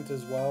adamant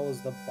as well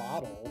as the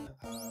bottle.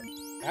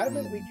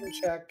 Adamant we can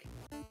check.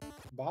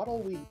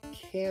 Bottle we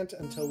can't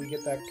until we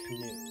get that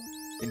canoe.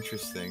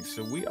 Interesting.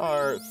 So we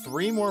are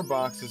 3 more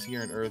boxes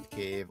here in Earth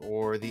Cave,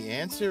 or the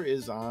answer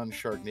is on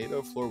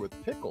Sharknado floor with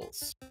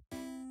Pickles.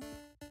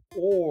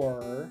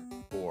 Or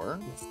the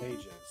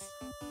stages.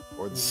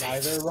 Or the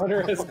Neither stages.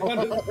 runner has gone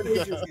to the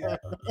stages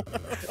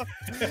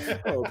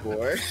yet. Oh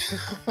boy.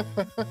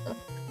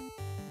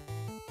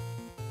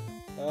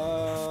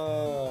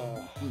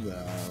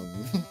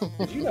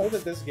 Did you know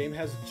that this game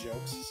has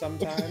jokes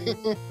sometimes?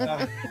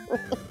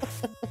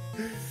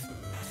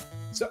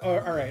 So,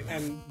 all right,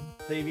 and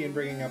Davian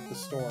bringing up the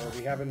store.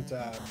 We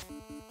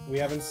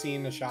haven't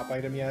seen a shop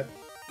item yet,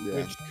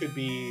 which could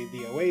be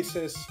the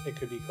Oasis. It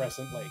could be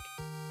Crescent Lake.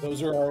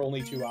 Those are our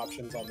only 2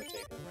 options on the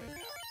table right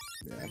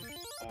now.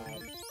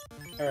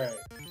 All right.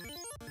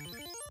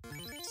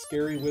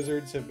 Scary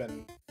wizards have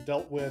been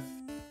dealt with.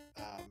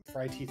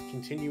 Fryteeth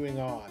continuing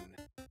on.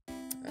 All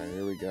right,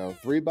 here we go.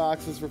 3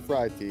 boxes for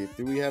Fryteeth.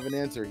 Do we have an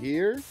answer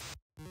here?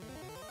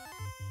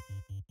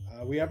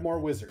 We have more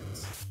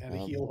wizards and a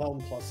heal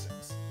helm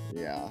 +6.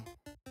 Yeah.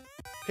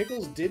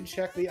 Pickles did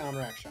check the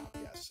Onrak shop,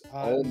 yes.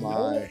 Oh my.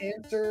 No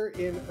answer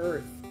in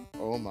Earth.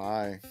 Oh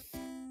my.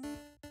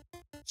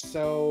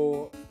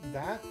 So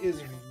that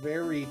is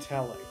very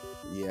telling.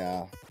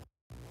 Yeah.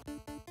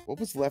 What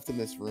was left in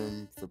this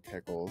room for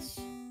Pickles?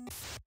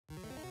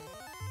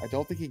 I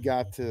don't think he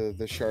got to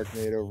the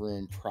Sharknado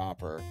room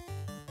proper.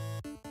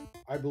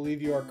 I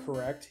believe you are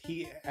correct.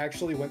 He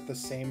actually went the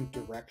same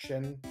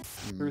direction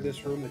through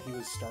this room that he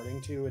was starting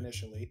to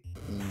initially.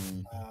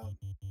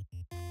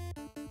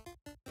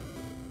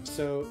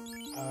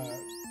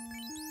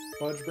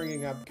 Fudge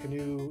bringing up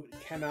Canoe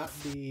cannot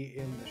be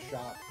in the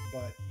shop,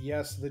 but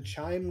yes, the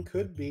chime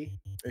could be.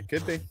 It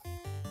could be.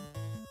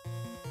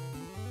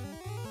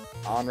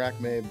 Onrak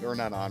may have, or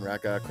not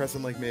Onrak,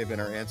 Crescent Lake may have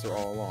been our answer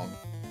all along.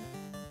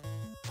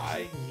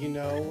 You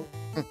know,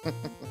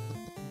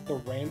 the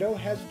rando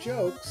has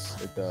jokes.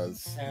 It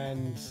does.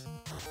 And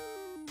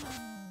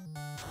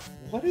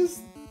what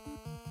is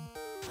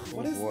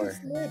boy. this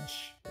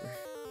lich?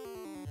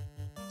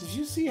 Did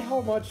you see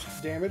how much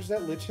damage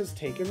that lich has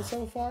taken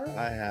so far?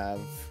 I have.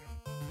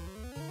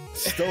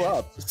 Still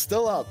up.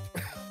 Still up.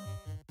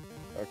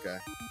 Okay.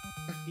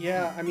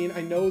 Yeah, I mean, I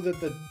know that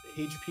the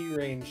HP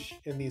range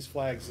in these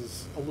flags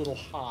is a little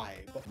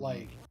high, but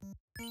like,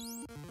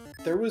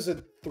 there was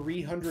a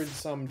 300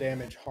 some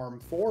damage harm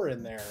 4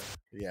 in there.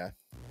 Yeah.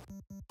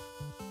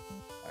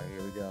 Alright,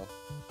 here we go.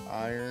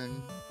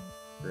 Iron.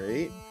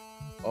 Great.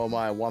 Oh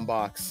my, 1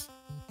 box.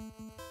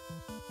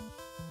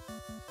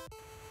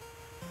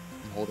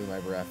 I'm holding my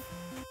breath.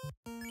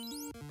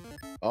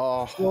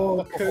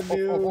 Oh,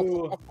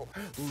 Canoe!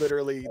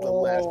 Literally the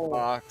last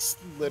box.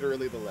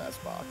 Literally the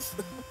last box.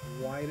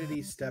 Why did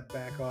he step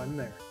back on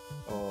there?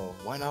 Oh,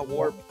 why not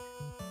warp?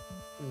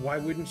 Why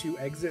wouldn't you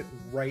exit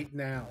right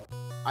now?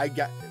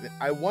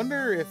 I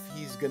wonder if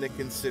he's gonna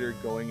consider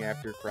going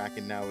after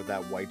Kraken now with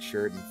that white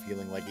shirt and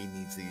feeling like he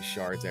needs these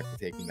shards after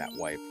taking that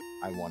wipe.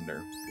 I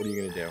wonder. What are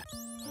you gonna do?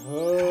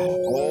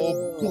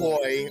 Oh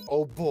boy!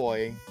 Oh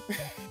boy!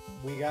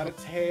 We got a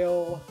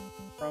tail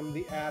from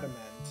the adamant.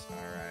 All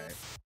right.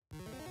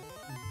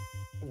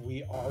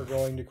 We are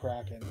going to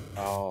Kraken.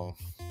 Oh,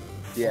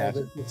 yeah.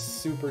 Oh, it's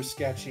super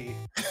sketchy.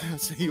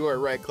 So you are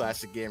right,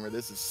 Classic Gamer.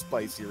 This is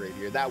spicy right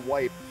here. That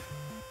wipe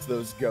to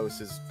those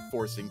ghosts is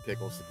forcing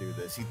Pickles to do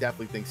this. He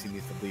definitely thinks he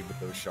needs to leave with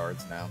those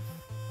shards now.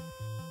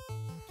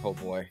 Oh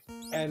boy.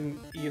 And,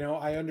 you know,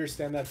 I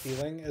understand that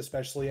feeling,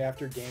 especially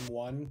after game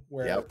 1,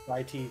 where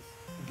fryteeth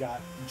got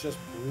just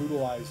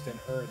brutalized in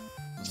Earth.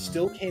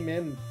 Still came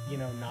in, you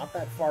know, not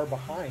that far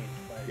behind.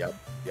 But...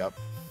 Yep.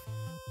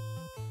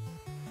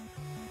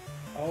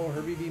 Oh,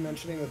 Herbie B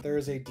mentioning that there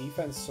is a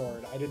defense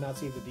sword. I did not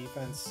see the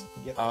defense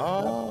get.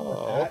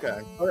 Oh,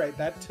 okay. All right,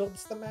 that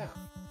tilts the map.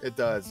 It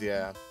does,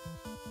 yeah.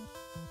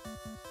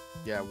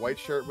 Yeah, white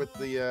shirt with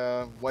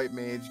the white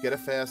mage, get a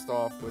fast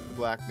off with the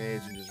black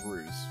mage, and just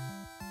ruse.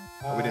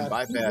 We didn't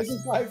buy fast. We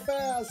didn't buy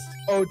fast.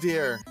 Oh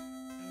dear.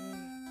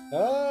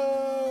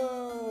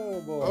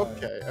 Oh boy.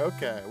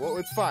 Okay. Well,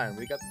 it's fine.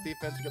 We got the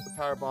defense, we got the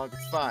power bonk.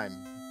 It's fine.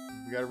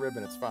 We got a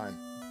ribbon. It's fine.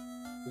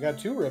 We got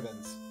 2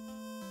 ribbons.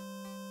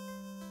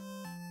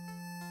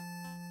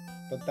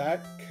 But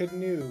that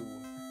Canoe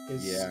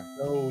is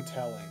so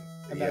telling.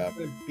 And that's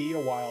going to be a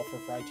while for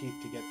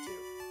fryteeth to get to.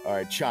 All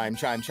right, chime.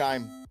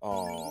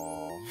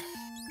 Oh.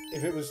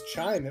 If it was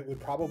chime, it would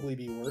probably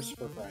be worse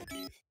for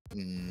fryteeth.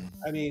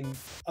 I mean,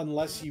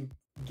 unless you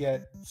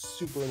get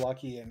super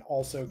lucky and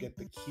also get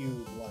the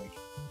cube, like,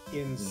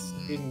 in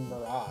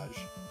Mirage.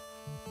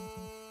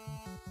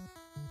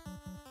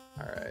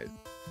 All right.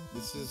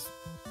 This is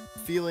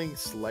feeling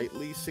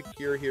slightly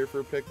secure here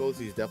for Pickles.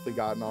 He's definitely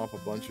gotten off a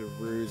bunch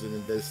of ruse and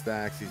invis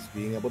stacks. He's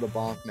being able to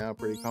bonk now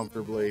pretty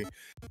comfortably.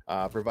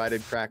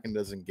 Provided Kraken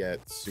doesn't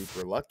get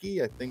super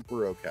lucky, I think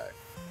we're okay.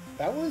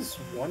 That was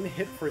 1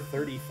 hit for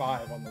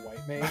 35 on the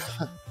white mage.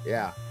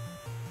 Yeah.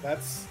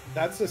 That's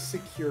a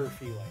secure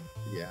feeling.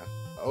 Yeah.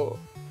 Oh.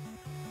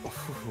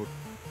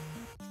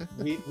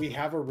 we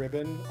have a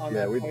ribbon on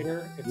that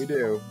fighter. We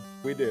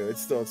do.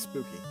 It's still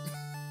spooky.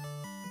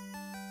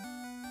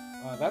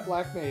 That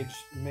black mage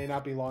may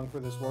not be long for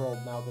this world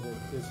now that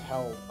it is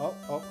held. Oh,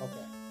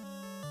 okay.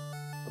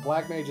 The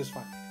black mage is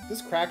fine.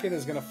 This Kraken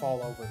is going to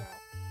fall over now.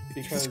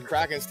 Because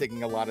Kraken's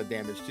taking a lot of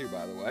damage too,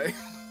 by the way.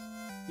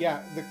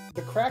 Yeah,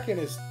 the Kraken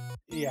is...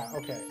 Yeah,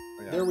 okay.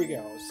 Yeah. There we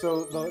go.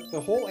 So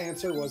the whole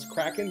answer was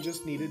Kraken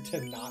just needed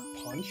to not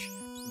punch,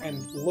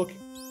 and look,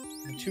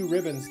 the 2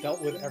 ribbons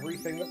dealt with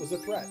everything that was a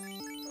threat.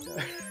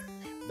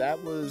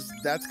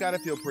 That's got to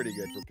feel pretty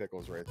good for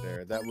Pickles right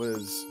there. That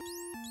was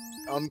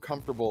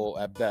uncomfortable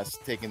at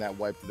best, taking that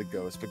wipe to the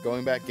ghost, but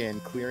going back in,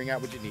 clearing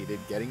out what you needed,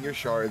 getting your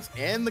shards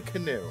and the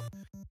canoe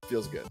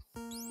feels good.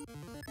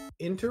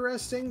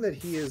 Interesting that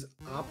he is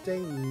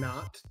opting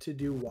not to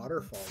do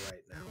waterfall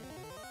right now.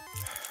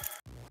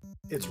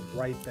 It's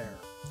right there.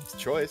 It's a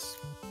choice.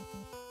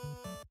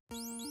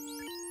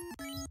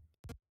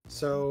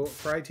 So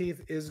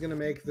fryteeth is going to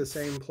make the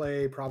same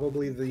play,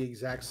 probably the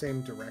exact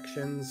same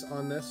directions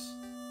on this.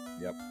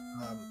 Yep.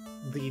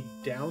 The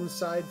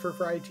downside for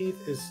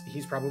fryteeth is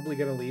he's probably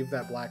going to leave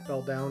that black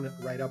belt down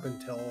right up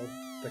until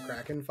the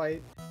Kraken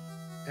fight.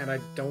 And I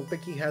don't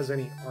think he has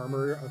any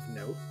armor of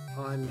note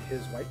on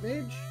his white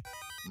mage.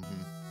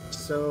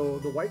 So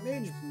the white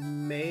mage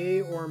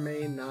may or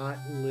may not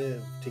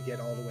live to get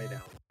all the way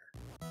down there.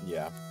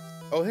 Yeah.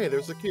 Oh, hey,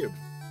 there's the cube.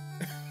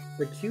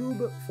 The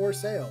cube for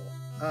sale.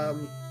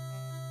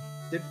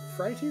 Did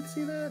fryteeth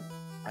see that?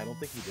 I don't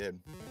think he did.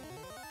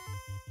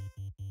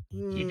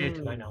 He did,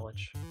 to my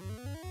knowledge.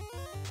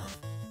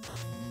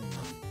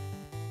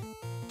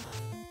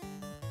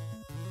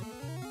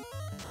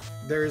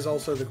 There is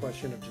also the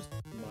question of just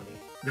money.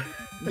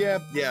 Yeah,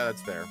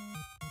 that's fair.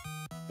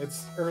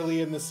 It's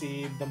early in the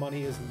seed. The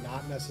money is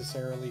not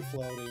necessarily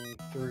floating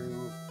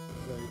through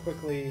very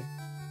quickly.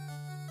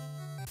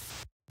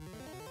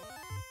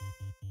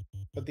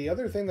 But the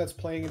other thing that's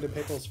playing into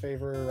Pickle's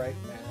favor right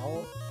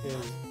now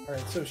is, all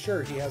right, so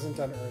sure, he hasn't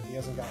done Earth, he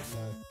hasn't gotten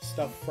the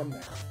stuff from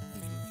there.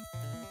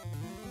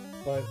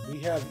 But we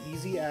have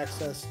easy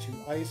access to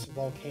Ice,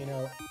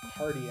 Volcano,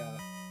 Cardia.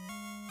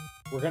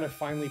 We're going to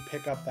finally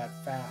pick up that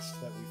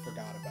fast that we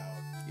forgot about.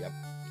 Yep.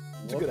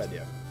 It's a good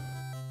idea.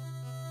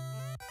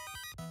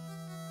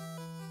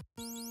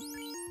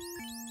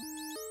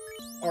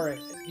 All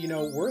right, you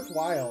know,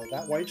 worthwhile,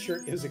 that white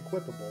shirt is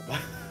equipable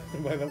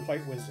by the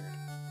White Wizard.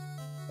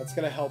 That's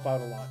going to help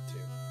out a lot, too.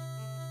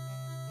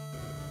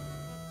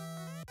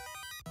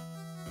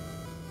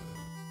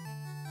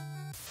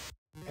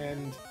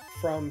 And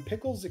from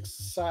Pickle's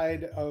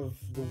side of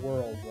the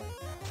world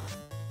right now.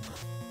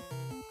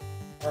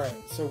 All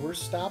right, so we're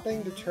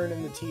stopping to turn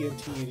in the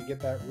TNT to get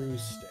that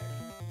ruse stick.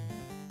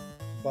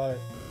 But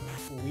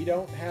we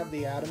don't have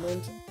the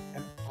adamant,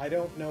 and I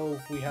don't know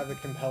if we have a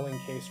compelling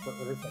case for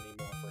Earth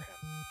anymore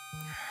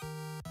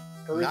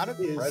for him. Not at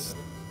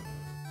present.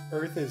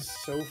 Earth is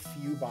so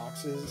few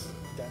boxes,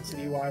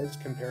 density-wise,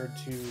 compared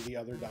to the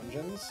other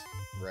dungeons.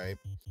 Right.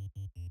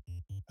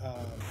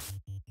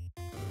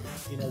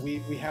 You know,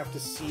 we have to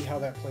see how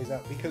that plays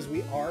out, because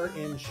we are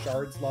in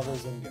shards,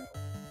 levels, and go.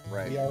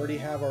 Right. We already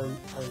have our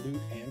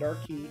loot and our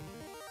key.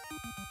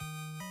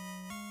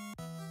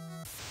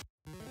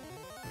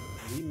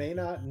 We may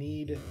not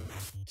need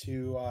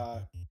to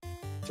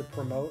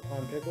promote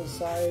on Pickle's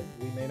side.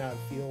 We may not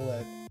feel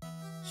it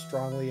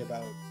strongly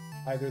about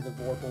either the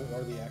Vorpal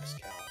or the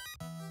X-Cal.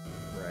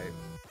 Right.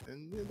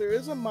 And there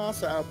is a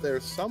Masa out there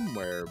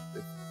somewhere.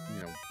 If,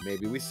 you know,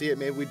 maybe we see it,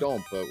 maybe we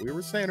don't. But we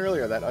were saying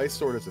earlier that Ice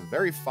Sword is a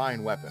very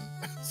fine weapon.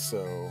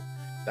 So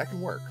that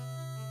can work.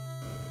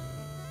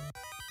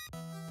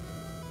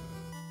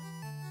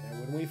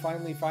 And when we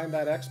finally find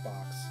that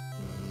Xbox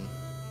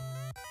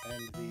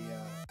and the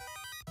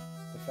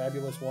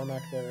fabulous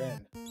Warmack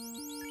therein,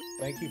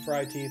 thank you,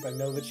 Fryteeth. I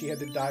know that she had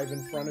to dive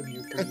in front of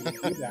you for you to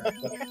do that,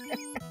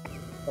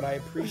 but I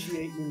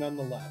appreciate you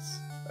nonetheless.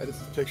 I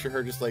just picture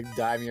her just like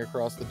diving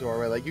across the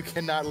doorway, like, you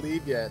cannot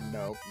leave yet.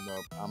 Nope,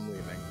 I'm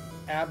leaving.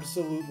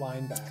 Absolute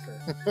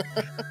linebacker.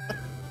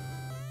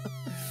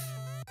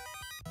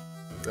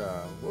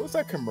 What was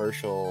that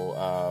commercial?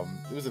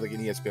 It was like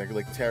an ESPN,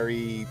 like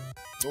Terry.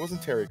 It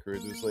wasn't Terry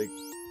Crews. It was like,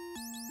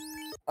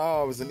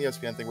 oh, it was an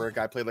ESPN thing where a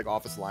guy played like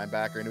office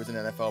linebacker, and it was an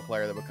NFL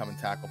player that would come and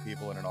tackle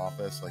people in an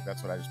office. Like,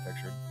 that's what I just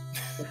pictured.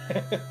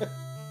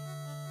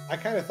 I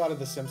kind of thought of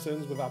The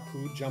Simpsons with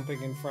Apu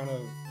jumping in front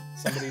of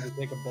somebody to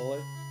take a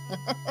bullet.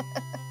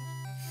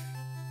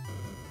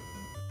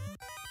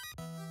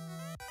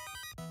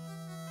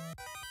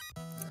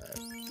 Alright,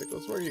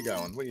 Pickles, where are you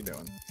going? What are you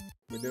doing?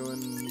 We're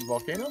doing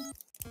Volcano?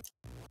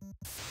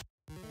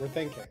 We're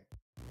thinking.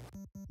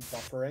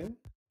 Buffering.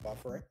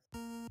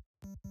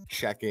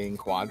 Checking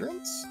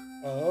quadrants?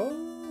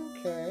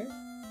 Okay.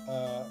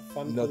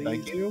 Fun No, please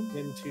thank you.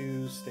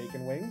 Into Steak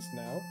and Wings?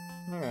 No.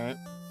 Alright.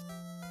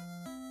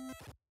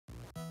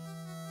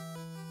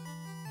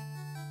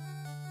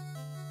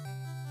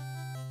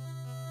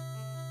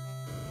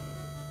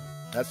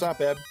 That's not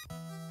bad.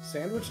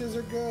 Sandwiches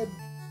are good.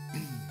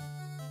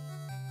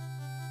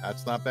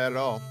 That's not bad at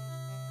all.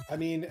 I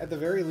mean, at the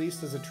very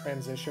least, as a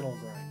transitional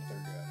grind,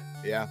 they're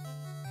good. Yeah.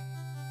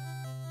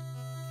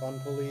 Fun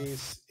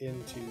Police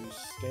into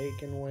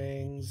Steak and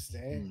Wings.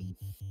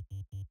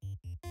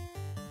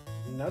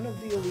 None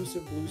of the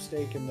elusive blue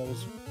steak in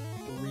those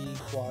 3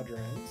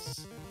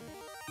 quadrants.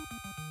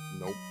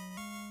 Nope.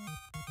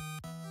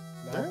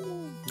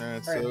 No?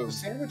 Alright, so the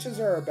sandwiches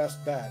are our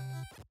best bet.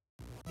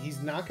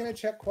 He's not going to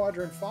check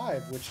Quadrant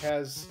 5, which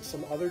has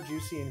some other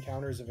juicy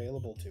encounters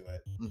available to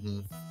it.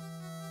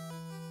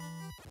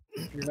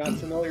 If you're not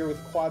familiar with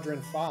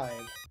Quadrant 5,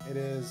 it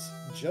is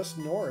just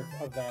north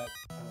of that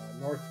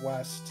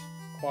northwest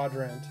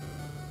quadrant,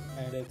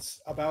 and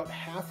it's about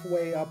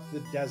halfway up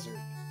the desert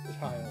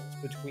tiles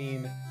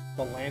between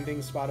the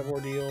landing spot of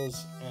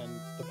Ordeals and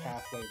the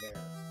pathway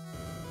there.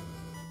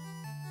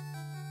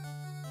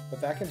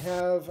 But that can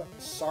have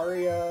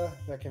Saria,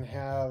 that can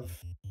have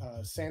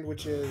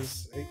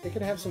sandwiches. It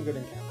can have some good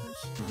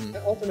encounters.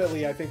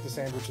 Ultimately, I think the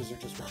sandwiches are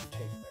just what you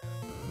take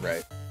there.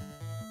 Right.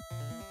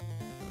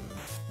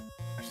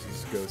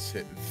 These ghosts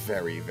hit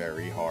very,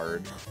 very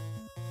hard.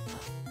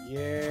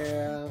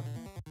 Yeah.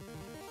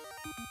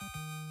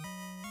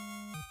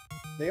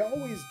 They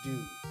always do.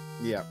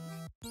 Yeah.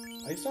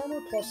 Ice armor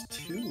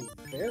 +2,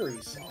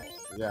 very solid.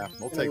 Yeah,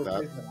 we'll take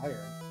that. Iron.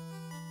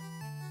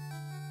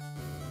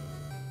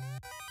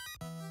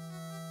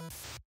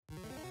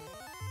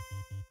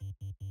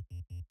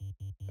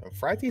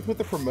 Fryteeth with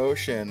the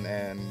promotion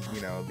and,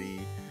 you know, the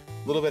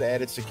little bit of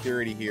added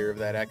security here of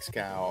that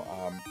X-Cow.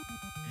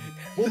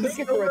 We'll make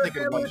it through, I think,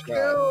 in one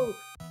shot.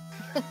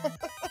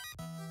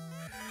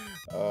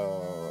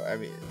 Oh, I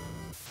mean,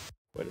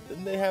 what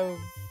didn't they have?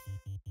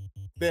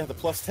 They have the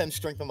 +10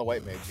 strength on the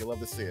White Mage. You love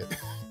to see it.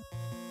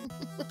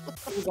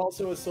 It was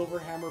also a silver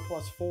hammer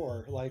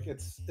 +4. Like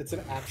it's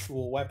an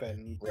actual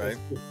weapon. Right.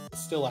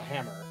 It's still a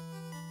hammer.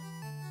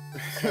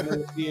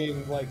 Hammer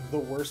being like the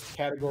worst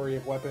category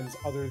of weapons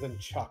other than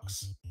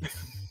chucks.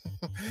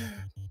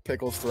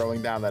 Pickles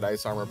throwing down that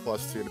ice armor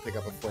 +2 to pick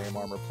up a flame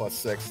armor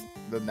 +6.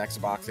 The next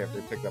box after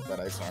he picked up that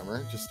ice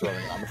armor, just throwing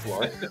it on the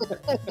floor.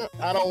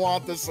 I don't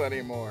want this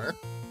anymore.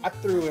 I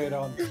threw it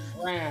on the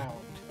ground.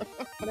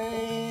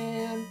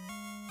 Man.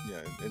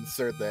 Yeah,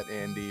 insert that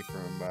Andy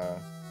from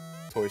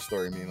Toy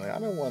Story meme. Like, I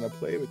don't want to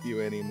play with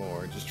you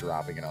anymore. Just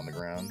dropping it on the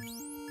ground.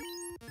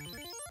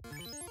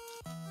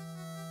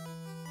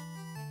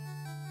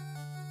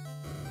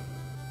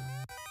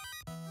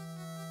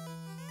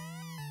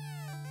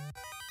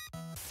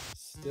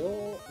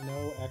 Still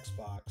no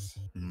Xbox.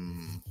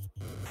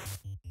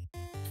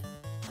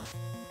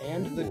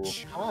 And the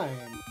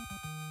chime.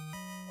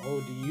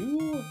 Oh, do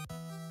you...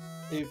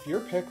 If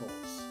you're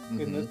Pickles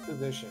in this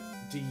position,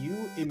 do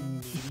you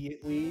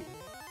immediately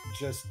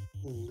just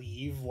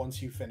leave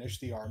once you finish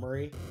the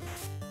armory?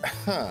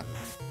 I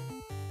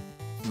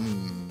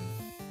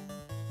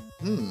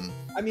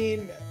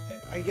mean,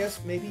 I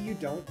guess maybe you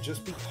don't,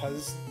 just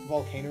because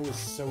Volcano is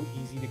so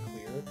easy to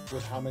clear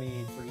with how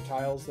many free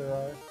tiles there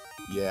are.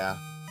 Yeah.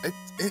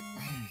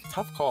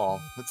 Tough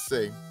call. Let's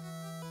see.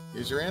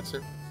 Here's your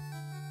answer.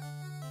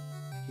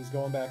 He's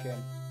going back in.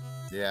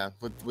 Yeah,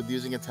 with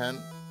using a tent.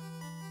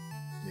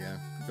 Yeah,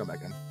 go back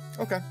in.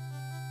 Okay.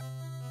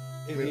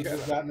 If he'd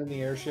just gotten in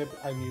the airship,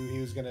 I knew he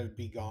was gonna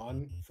be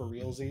gone for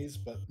realsies,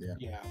 but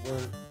yeah,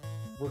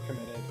 we're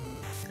committed.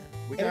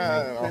 We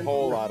got a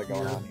whole lot of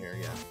going on here,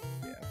 yeah.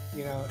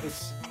 You know,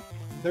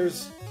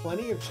 there's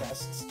plenty of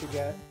chests to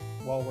get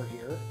while we're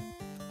here.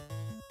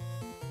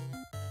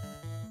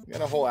 We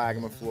got a whole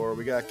Agama floor.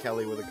 We got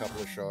Kelly with a couple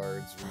of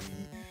shards.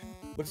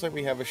 Looks like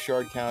we have a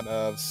shard count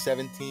of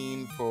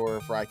 17 for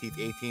fryteeth,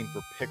 18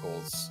 for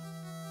Pickles.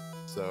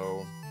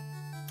 So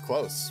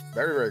close,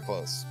 very, very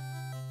close.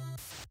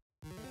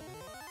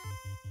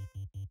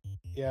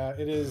 Yeah,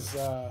 it is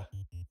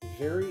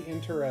very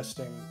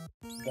interesting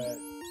that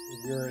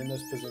we're in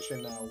this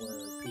position now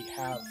where we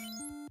have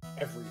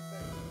everything.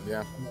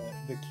 Yeah. From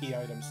the key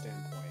item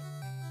standpoint.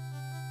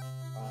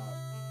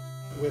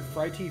 With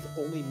fryteeth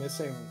only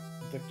missing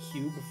the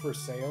cube for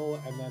sale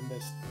and then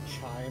this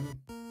chime.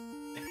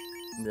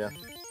 Yeah.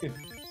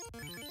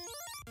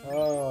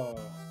 Oh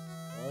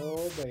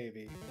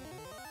baby.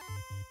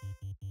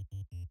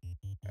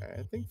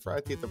 I think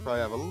fryteeth will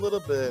probably have a little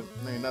bit,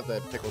 I mean, not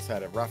that Pickles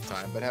had a rough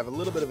time, but have a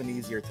little bit of an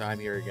easier time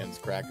here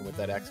against Kraken with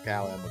that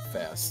X-Cal and with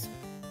Fast.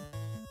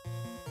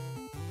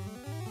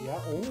 Yeah,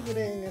 only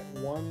getting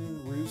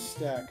one ruse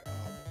stack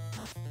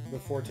up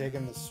before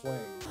taking the swing.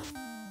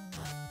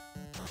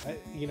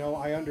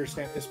 I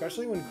understand,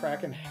 especially when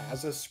Kraken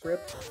has a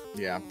script.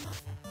 Yeah.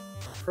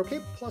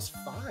 Croquet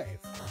 +5.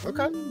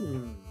 Okay.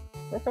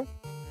 Okay.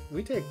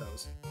 We take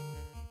those.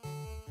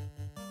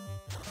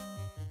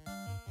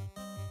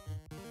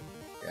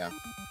 Yeah.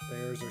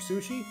 There's our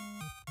sushi.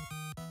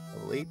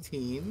 Level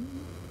 18.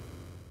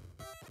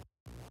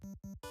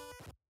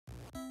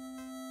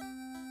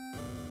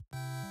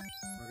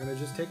 We're gonna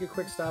just take a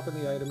quick stop in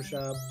the item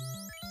shop,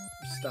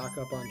 stock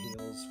up on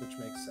heals, which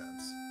makes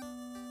sense.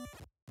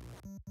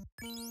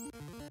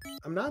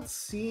 I'm not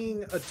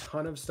seeing a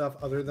ton of stuff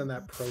other than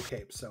that pro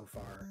cape so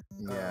far.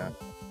 Yeah.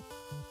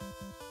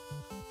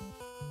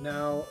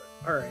 Now,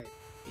 alright,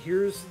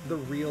 here's the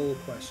real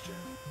question.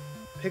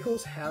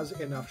 Pickles has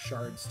enough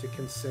shards to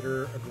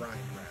consider a grind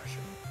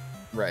ration.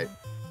 Right.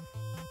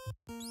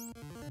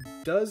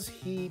 Does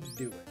he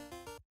do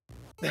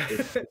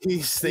it?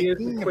 He's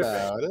thinking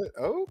about it.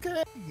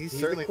 Okay. He's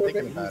certainly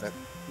thinking about it.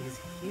 He's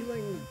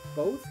healing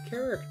both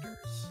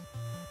characters.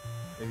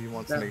 Maybe he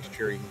wants to make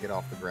sure he can get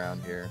off the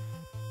ground here.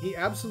 He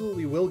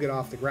absolutely will get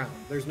off the ground.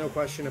 There's no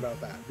question about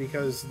that,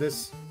 because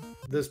this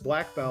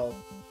black belt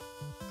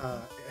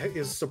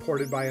is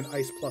supported by an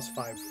Ice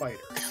 +5 fighter.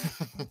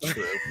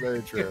 True,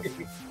 very true.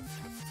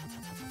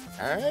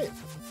 All right.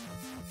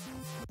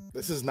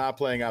 This is not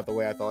playing out the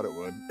way I thought it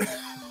would.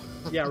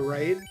 Yeah,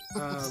 right?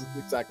 The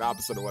exact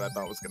opposite of what I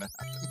thought was going to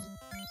happen.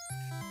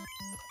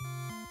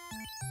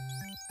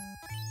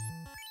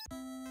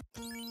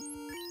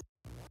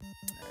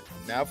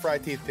 Right. Now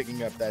fryteeth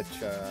picking up that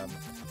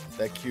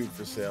cube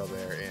for sale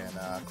there in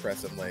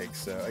Crescent Lake.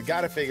 So I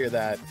got to figure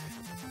that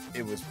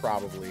it was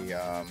probably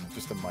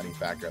just a money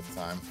factor at the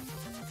time.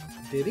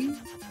 Did he?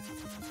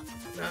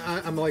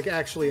 I'm like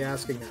actually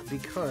asking that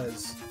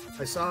because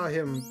I saw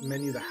him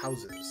menu the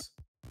houses.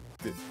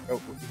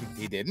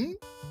 He didn't?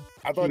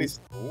 I thought he's...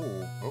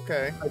 Oh,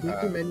 okay. I think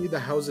he menued the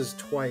houses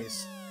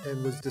twice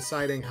and was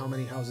deciding how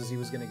many houses he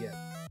was going to get.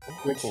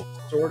 Which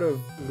sort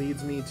of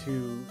leads me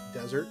to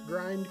desert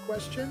grind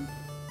question.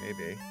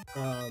 Maybe.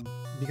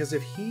 Because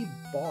if he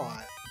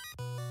bought...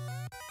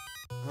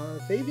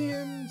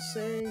 Fabian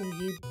saying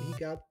he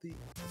got the...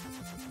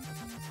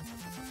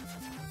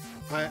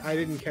 I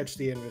didn't catch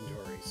the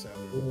inventory, so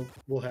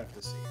we'll have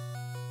to see.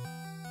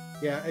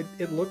 Yeah,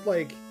 it looked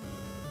like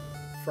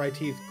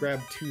fryteeth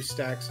grabbed 2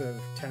 stacks of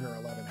 10 or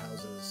 11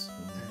 houses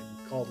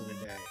and called it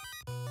a day.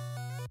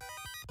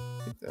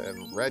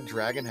 Red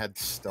Dragon had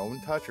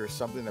Stone Touch or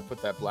something that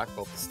put that black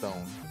belt to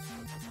stone.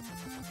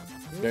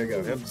 There you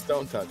go. Yep,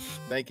 Stone Touch.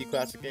 Thank you,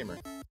 Classic Gamer.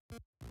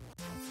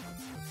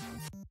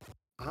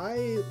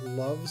 I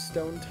love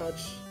Stone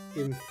Touch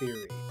in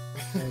theory.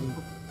 And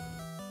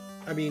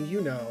I mean,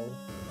 you know,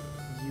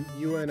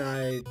 you and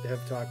I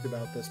have talked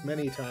about this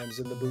many times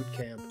in the boot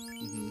camp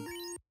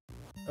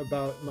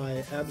about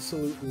my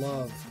absolute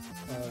love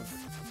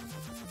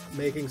of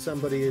making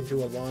somebody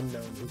into a lawn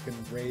gnome who can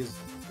raise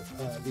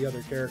the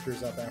other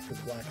characters up after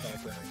the black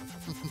belt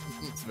ring.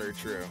 It's very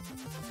true.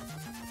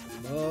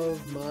 Love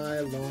my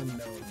lawn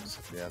gnomes.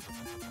 Yep.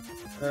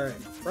 All right,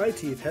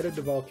 Fryteeth headed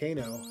to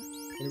Volcano.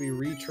 Going to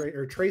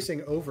be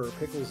tracing over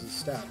Pickles'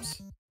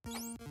 steps.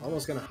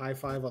 Almost going to high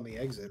five on the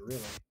exit, really.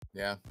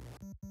 Yeah.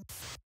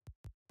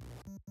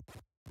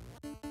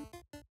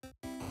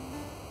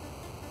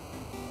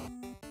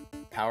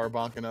 Power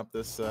bonking up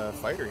this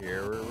fighter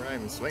here. We're not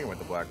even swinging with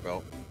the black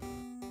belt.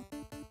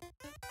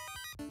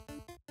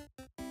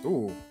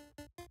 Ooh.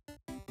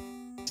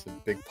 It's a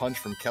big punch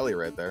from Kelly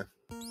right there.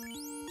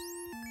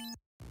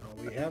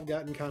 We have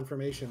gotten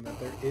confirmation that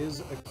there is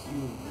a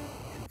cube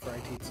in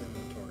Fryteeth's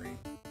inventory.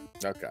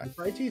 Okay. And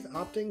Fryteeth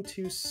opting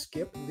to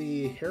skip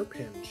the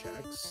hairpin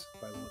checks,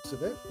 by the looks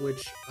of it,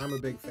 which I'm a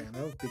big fan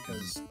of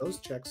because those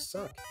checks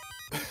suck.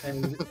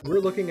 And we're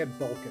looking at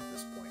bulk at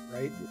this point,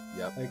 right?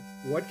 Yep. Like,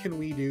 what can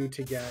we do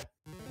to get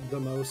the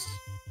most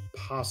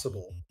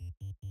possible?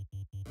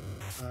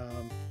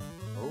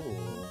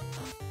 Oh.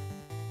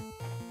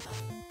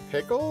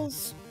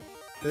 Pickles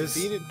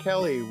defeated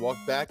Kelly,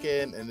 walked back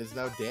in, and is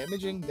now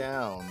damaging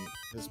down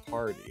his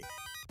party.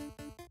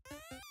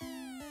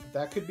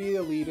 That could be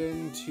a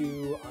lead-in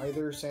to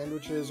either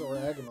sandwiches or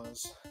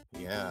agamas.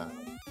 Yeah.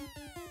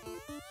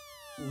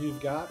 We've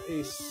got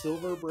a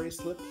silver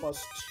bracelet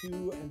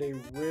 +2 and a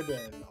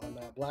ribbon on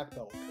that black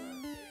belt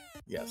currently.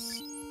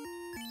 Yes.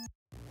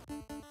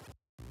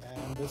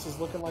 And this is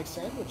looking like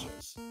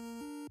sandwiches.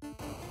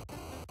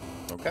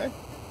 Okay.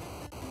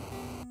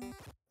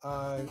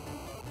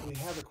 We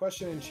have a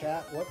question in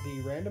chat, what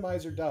the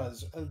randomizer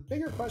does. A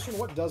bigger question,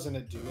 what doesn't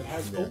it do? It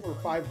has over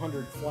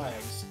 500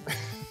 flags.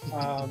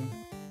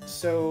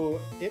 So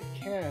it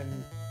can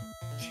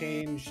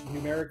change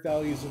numeric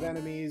values of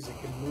enemies, it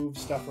can move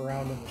stuff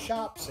around in the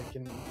shops, it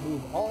can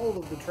move all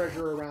of the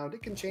treasure around,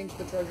 it can change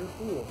the treasure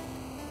pool,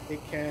 it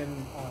can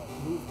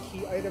move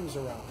key items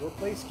around,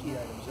 replace key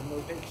items in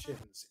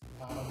locations.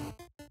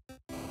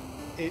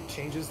 It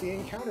changes the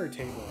encounter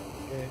table.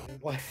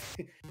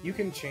 You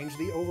can change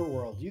the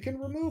overworld, you can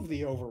remove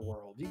the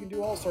overworld, you can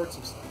do all sorts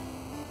of stuff.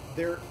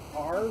 There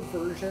are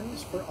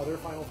versions for other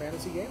Final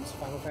Fantasy games.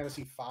 Final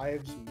Fantasy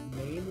V's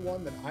main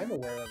one that I'm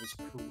aware of is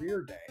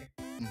Career Day.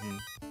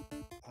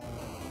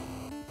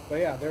 But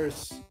yeah,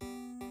 there's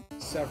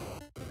several.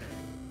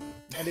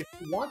 And if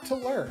you want to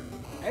learn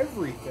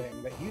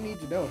everything that you need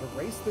to know to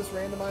race this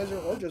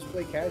randomizer or just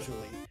play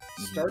casually,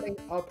 starting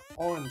up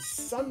on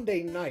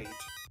Sunday night,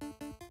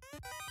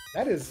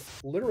 that is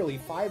literally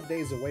 5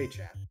 days away,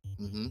 chat.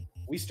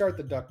 We start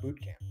the Duck Boot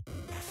Camp.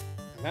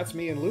 And that's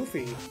me and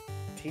Luffy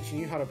teaching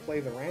you how to play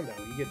the rando.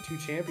 You get 2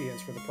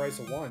 champions for the price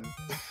of 1.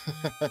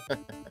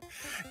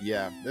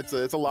 Yeah, it's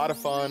a lot of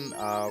fun.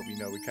 You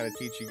know, we kind of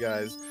teach you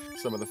guys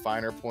some of the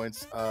finer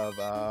points of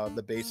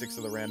the basics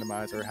of the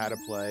randomizer, how to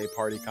play,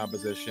 party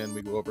composition.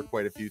 We go over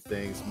quite a few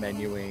things,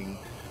 menuing,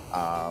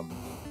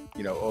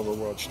 you know,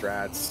 overworld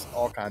strats,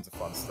 all kinds of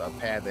fun stuff,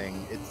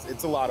 pathing.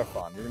 It's a lot of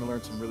fun. You're gonna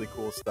learn some really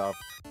cool stuff.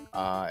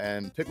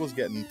 And Pickle's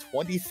getting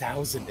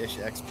 20,000-ish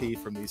XP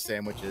from these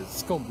sandwiches.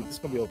 This is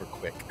gonna be over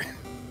quick.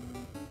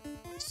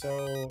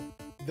 So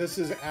this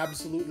is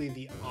absolutely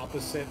the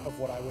opposite of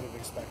what I would have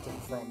expected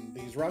from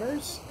these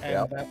runners,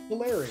 and that's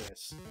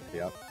hilarious.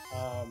 Yep.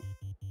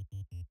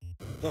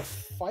 The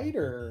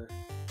fighter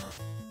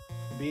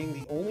being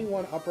the only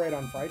one upright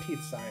on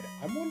Fryteeth's side,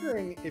 I'm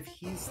wondering if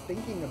he's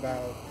thinking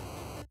about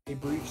a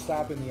brief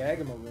stop in the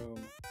Agama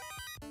room.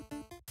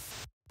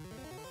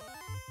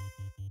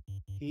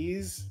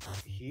 He's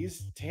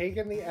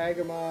taking the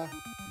Agama.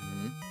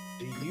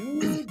 Do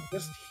you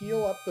just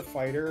heal up the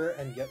fighter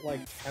and get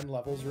like 10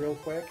 levels real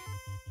quick?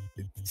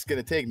 It's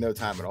going to take no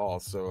time at all.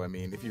 So, I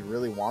mean, if you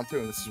really want to,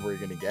 and this is where you're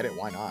going to get it,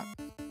 why not?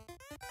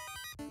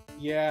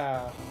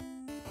 Yeah.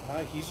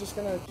 He's just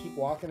going to keep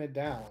walking it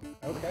down.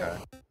 Okay.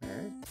 All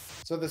right.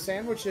 So the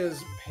sandwich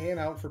is paying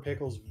out for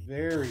Pickles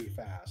very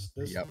fast.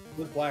 This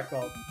black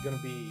belt is going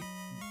to be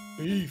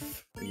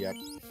beef. Yep.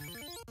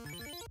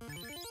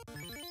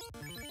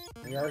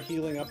 We are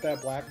healing up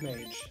that black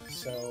mage,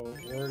 so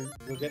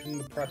we're getting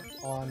the prep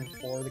on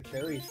for the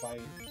carry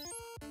fight.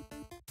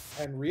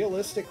 And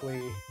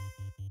realistically,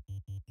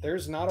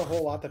 there's not a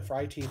whole lot that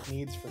Fryteeth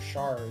needs for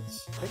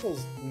shards.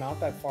 Pickle's not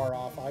that far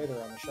off either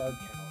on the shard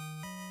count.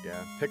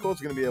 Yeah,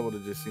 Pickle's going to be able to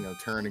just, you know,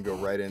 turn and go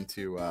right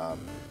into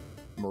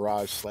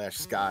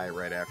Mirage/Sky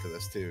right after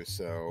this too.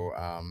 So,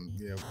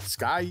 you know,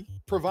 Sky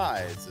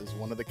provides is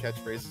one of the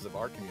catchphrases of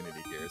our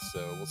community here. So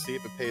we'll see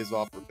if it pays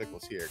off for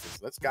Pickles here, because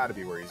that's got to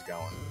be where he's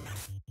going.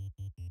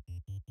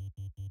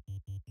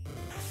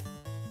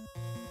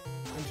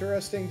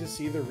 Interesting to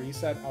see the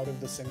reset out of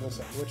the single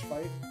sandwich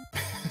fight.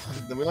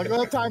 We don't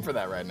have time for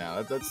that right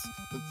now. That's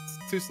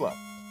too slow.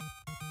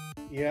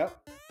 Yep.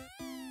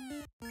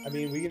 I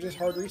mean, we can just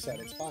hard reset.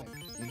 It's fine.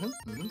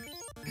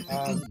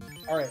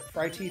 All right,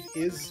 Fryteeth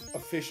is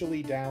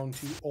officially down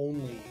to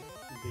only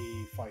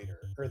the fighter,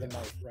 or the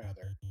knight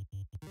rather,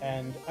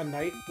 and a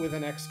knight with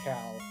an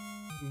X-Cal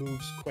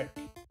moves quick.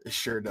 It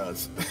sure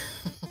does.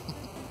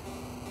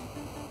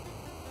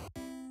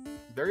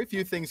 Very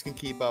few things can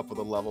keep up with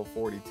a level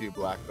 42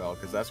 black belt,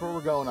 because that's where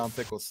we're going on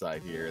Pickle's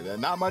side here.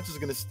 Not much is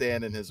going to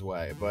stand in his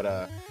way,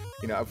 but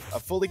you know, a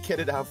fully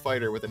kitted out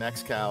fighter with an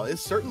X-Cal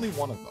is certainly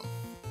one of them.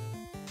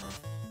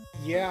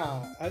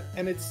 Yeah,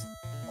 and it's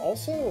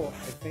also,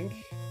 I think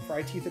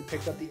Fryteeth had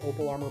picked up the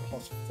Opal Armor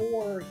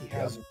 +4. He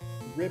has a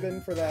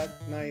ribbon for that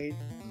knight.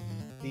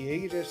 The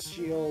Aegis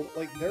Shield.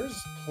 Like, there's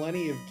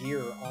plenty of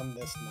gear on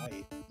this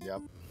knight.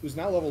 Yep. Who's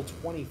now level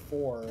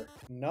 24.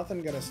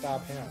 Nothing gonna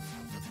stop him.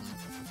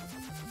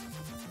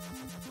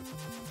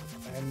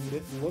 And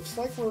it looks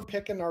like we're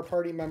picking our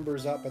party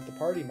members up at the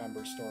party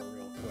member store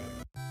real quick.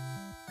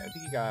 I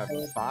think you got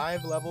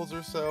 5 levels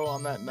or so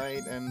on that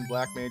knight, and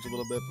Black Mage a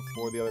little bit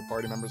before the other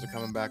party members are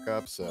coming back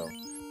up, so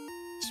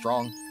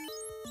strong.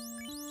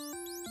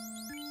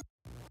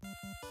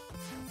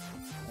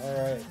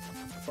 Alright,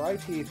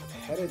 Fryteeth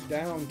headed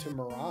down to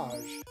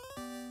Mirage.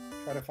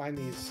 Try to find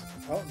these...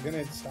 Oh, I'm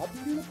gonna stop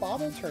and do the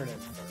bottle turn-in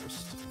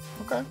first.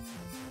 Okay.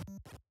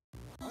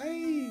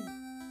 I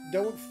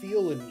don't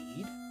feel a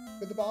need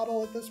for the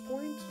bottle at this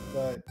point,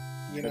 but,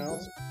 you know...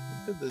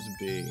 What could this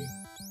be?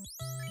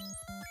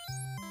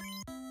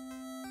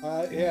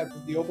 Yeah,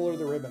 the Opal or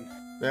the ribbon.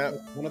 Yeah.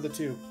 One of the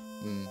two.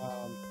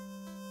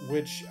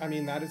 Which, I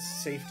mean, that is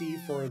safety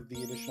for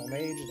the additional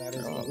mage. That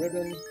is the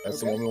ribbon. That's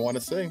the one we want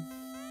to see.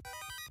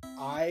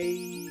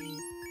 I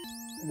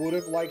would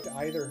have liked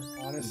either,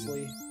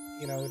 honestly.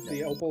 You know, if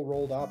the Opal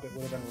rolled up, it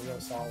would have been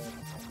real solid.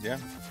 Yeah.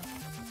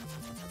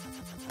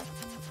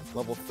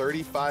 Level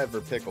 35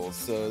 for Pickles.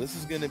 So this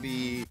is going to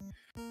be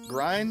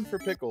grind for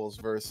Pickles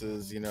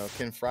versus, you know,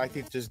 can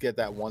Fryteeth just get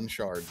that one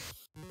shard?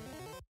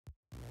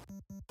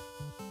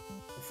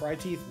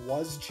 Fryteeth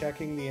was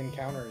checking the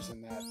encounters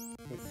in that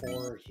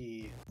before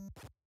he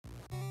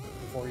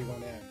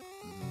went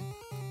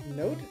in.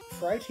 Note,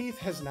 Fryteeth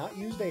has not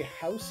used a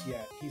house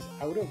yet. He's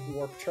out of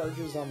warp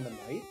charges on the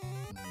knight,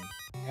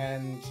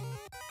 and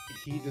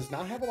he does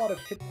not have a lot of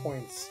hit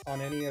points on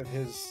any of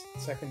his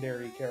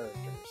secondary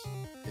characters.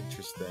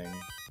 Interesting.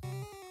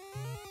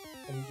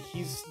 And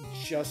he's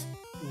just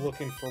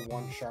looking for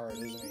one shard,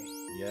 isn't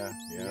he? Yeah.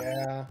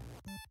 Yeah.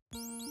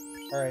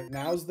 Alright,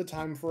 now's the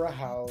time for a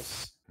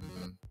house.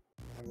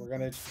 And we're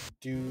gonna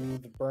do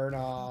the burn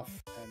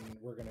off, and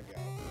we're gonna go.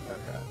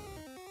 Okay.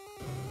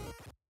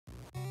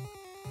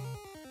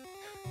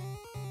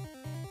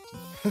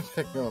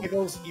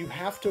 Pickles, you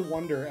have to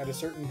wonder at a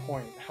certain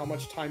point how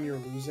much time you're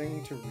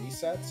losing to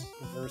resets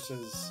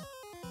versus,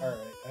 alright,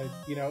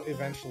 you know,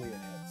 eventually it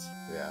hits.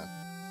 Yeah.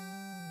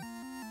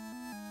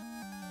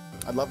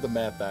 I'd love to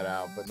math that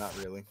out, but not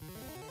really.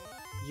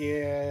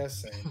 Yeah,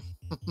 same.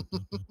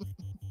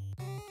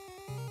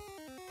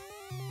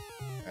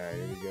 Alright,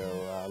 here we go.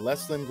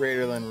 Less than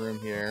greater than room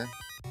here.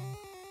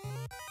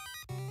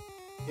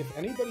 If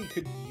anybody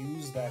could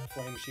use that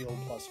Flame Shield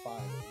 +5, it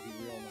would be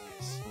real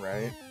nice.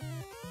 Right?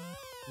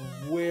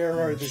 Where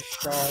are the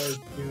shards,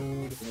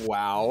 dude?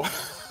 Wow.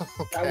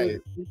 Okay.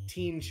 That was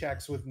 18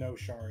 checks with no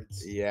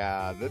shards.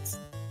 Yeah, that's...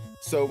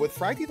 So with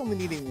Fryteeth only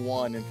needing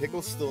 1 and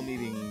Pickles still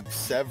needing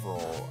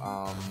several,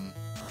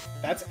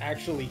 That's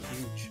actually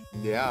huge.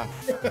 yeah.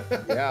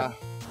 Yeah.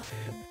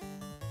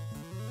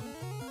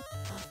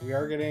 We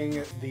are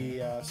getting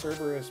the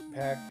Cerberus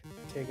pack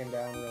taken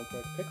down real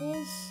quick.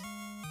 Pickles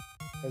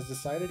has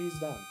decided he's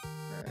done.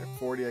 Alright,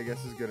 40 I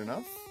guess is good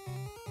enough.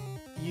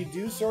 You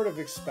do sort of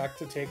expect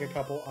to take a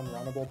couple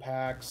unrunnable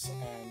packs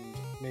and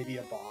maybe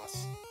a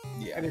boss.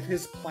 Yeah. And if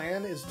his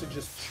plan is to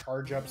just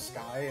charge up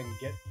Sky and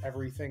get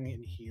everything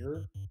in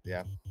here,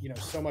 Yeah. you know,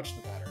 so much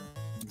the better.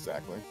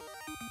 Exactly.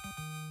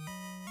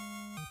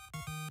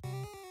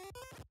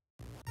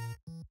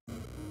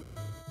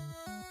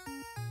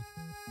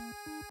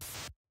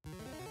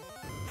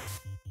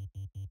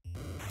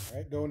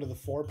 Alright, go into the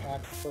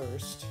 4-pack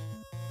first.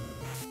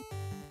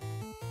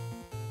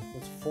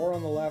 It's 4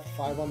 on the left,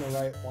 5 on the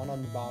right, 1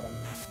 on the bottom.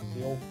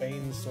 The old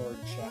Bane sword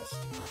chest.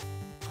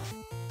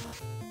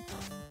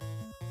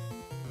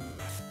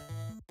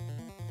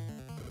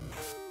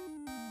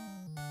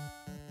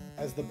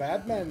 As the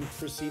bad men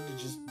proceed to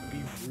just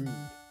be rude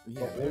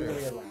the whole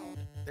way around.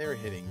 They're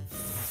hitting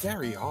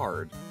very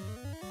hard.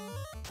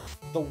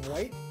 The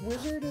white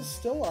wizard is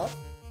still up.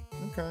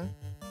 Okay.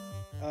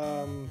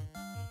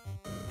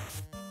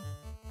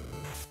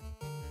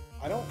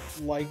 I don't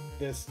like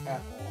this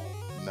at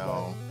all.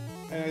 No.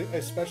 And I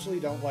especially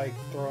don't like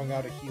throwing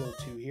out a heal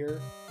 2 here.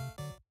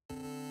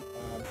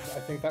 I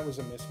think that was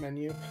a miss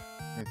menu.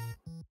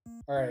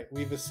 Alright,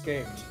 we've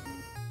escaped.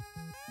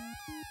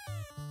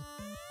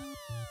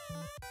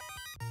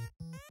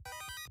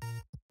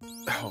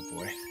 Oh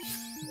boy.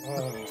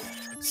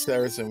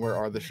 Saracen, where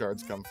are the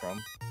shards come from?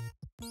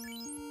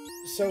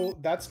 So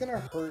that's gonna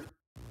hurt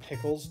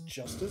Pickles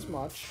just as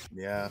much.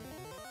 Yeah.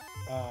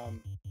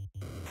 Um,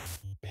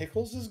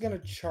 Pickles is gonna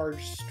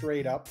charge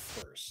straight up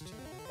first,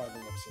 by the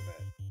looks of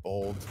it.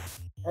 Bold.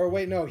 Or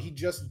wait, no, he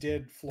just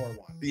did floor 1.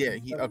 Yeah,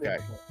 Okay.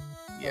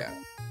 Yeah. Okay.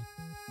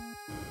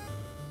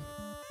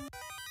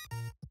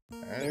 All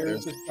right,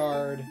 There's the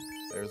shard.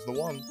 There's the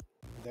 1.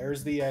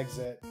 There's the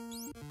exit.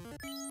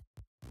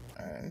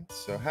 Alright,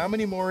 so how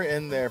many more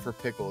in there for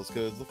Pickles?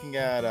 Because looking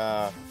at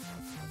our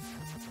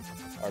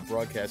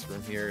broadcast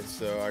room here,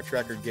 so our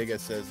tracker Giga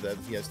says that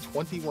he has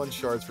 21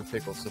 shards for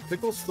Pickles. So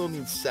Pickles still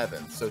needs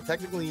 7. So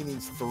technically he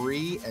needs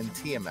 3 and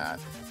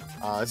Tiamat.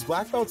 His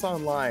black belt's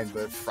online,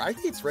 but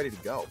fryteeth's ready to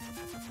go.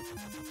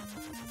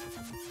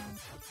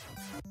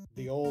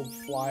 The old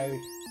fly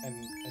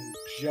and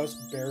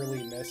just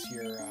barely miss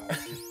your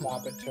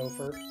stop at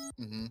Topher.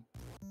 Mm-hmm.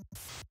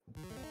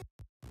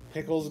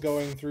 Pickles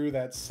going through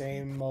that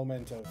same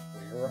moment of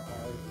where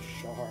are the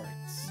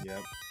shards?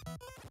 Yep.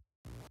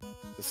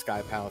 The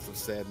Sky Palace of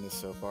Sadness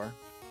so far.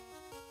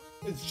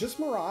 It's just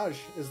Mirage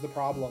is the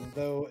problem,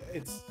 though.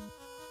 It's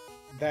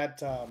that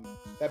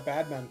that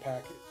Badman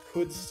pack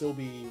could still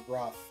be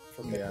rough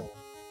for Pickle. Yeah.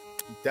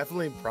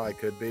 Definitely probably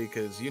could be,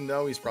 because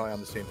he's probably on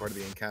the same part of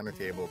the encounter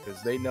table,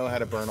 because they know how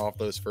to burn off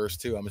those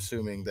first 2. I'm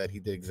assuming that he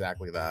did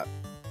exactly that.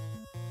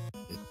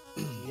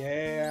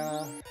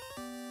 Yeah.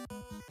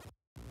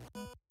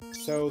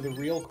 So the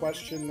real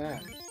question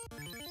then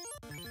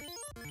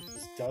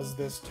is, does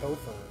this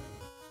Topher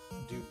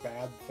do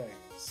bad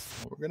things?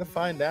 We're going to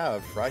find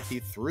out.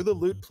 Fryteeth threw the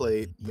loot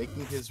plate,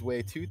 making his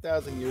way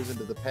 2,000 years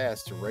into the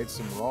past to right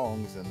some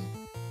wrongs and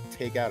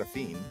take out a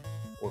fiend.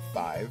 Or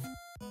 5.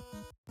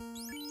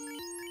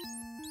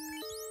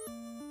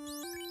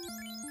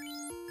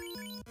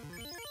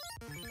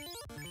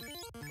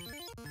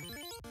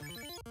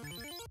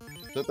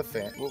 Is that the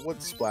fan?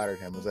 What splattered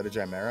him? Was that a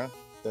Chimera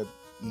that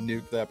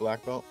nuked that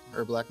black belt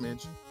or black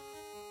mage?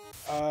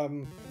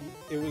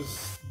 It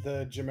was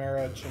the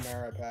Chimera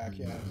pack,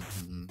 yeah.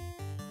 Mm-hmm.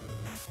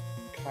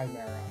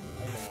 Chimera,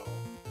 I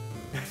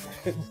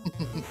know.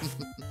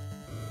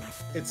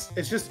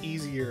 It's just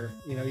easier,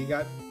 you know. You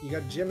got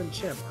Jim and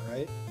Chim, all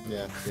right?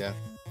 Yeah.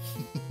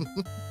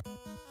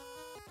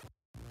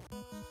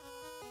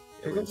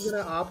 Pickle's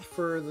gonna opt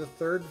for the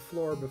 3rd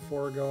floor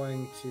before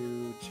going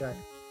to check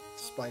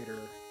Spider.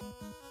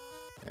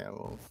 Yeah,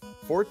 well,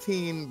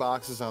 14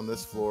 boxes on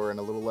this floor and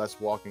a little less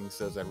walking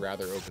says I'd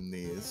rather open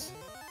these.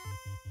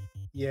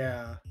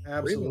 Yeah,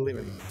 absolutely.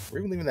 We're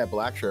even leaving that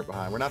black shirt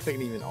behind. We're not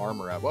picking even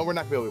armor up. Well, we're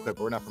not going to be able to equip,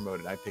 but we're not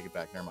promoted. I take it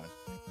back. Never mind.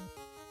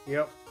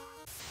 Yep.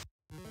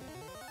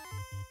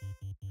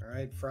 All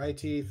right,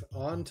 Fryteeth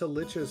on to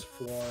Lich's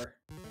floor.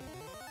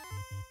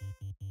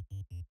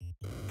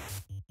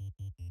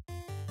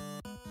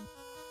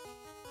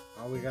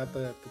 Oh, we got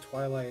the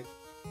Twilight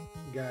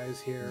guys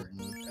here,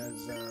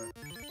 as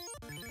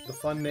the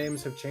fun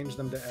names have changed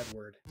them to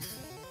Edward.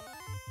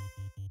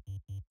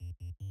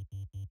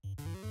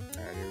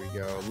 Alright, here we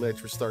go.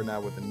 Lich, we're starting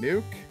out with a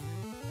nuke.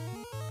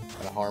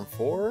 And a harm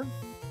 4.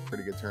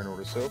 Pretty good turn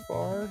order so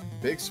far.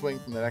 Big swing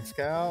from the next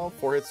cow.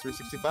 4 hits,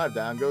 365.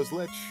 Down goes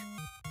Lich.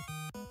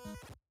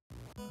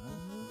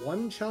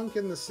 1 chunk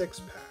in the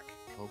 6-pack.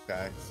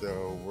 Okay,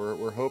 so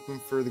we're hoping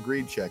for the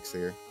greed checks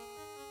here.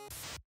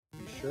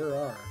 We sure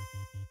are.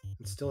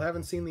 And still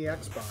haven't seen the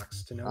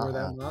Xbox to know where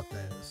that moth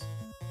is.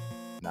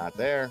 Not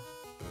there.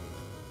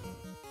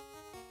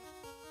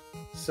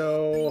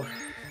 So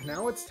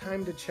now it's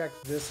time to check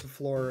this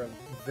floor of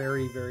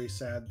very, very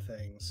sad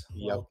things.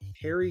 Yep. Well,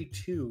 carry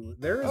 2.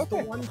 There is the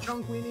 1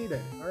 chunk we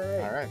needed. All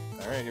right.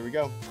 All right, here we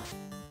go.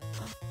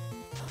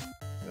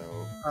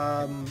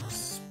 So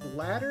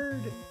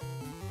splattered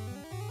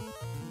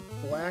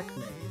Black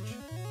Mage.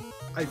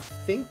 I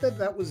think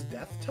that was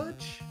Death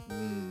Touch,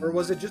 or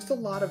was it just a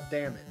lot of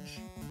damage?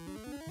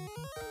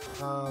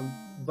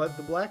 But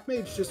the Black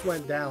Mage just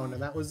went down,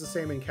 and that was the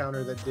same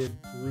encounter that did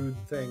rude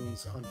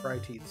things on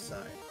Fryteeth's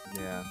side.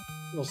 Yeah.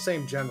 Well,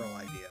 same general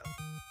idea.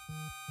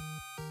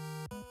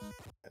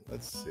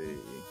 Let's see.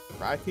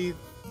 Fryteeth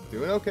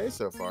doing okay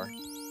so far.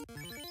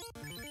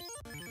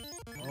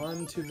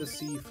 On to the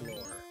sea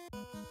floor.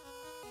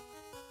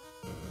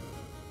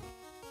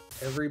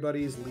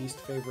 Everybody's least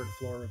favorite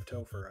floor of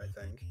Topher, I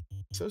think.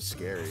 So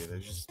scary.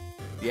 There's just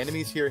the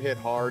enemies here hit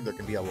hard. There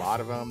can be a lot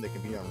of them. They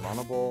can be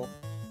unrunnable.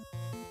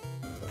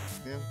 So,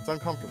 yeah, it's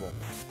uncomfortable.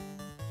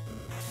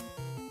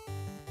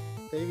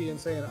 Fabian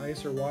saying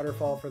ice or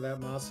waterfall for that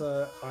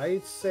masa. I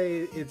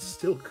say it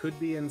still could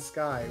be in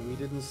sky. We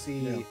didn't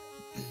see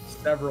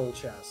several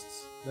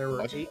chests. There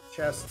were 8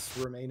 chests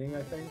remaining,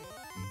 I think.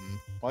 Mm-hmm.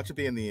 Watch it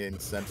be in the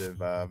incentive,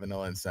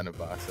 vanilla incentive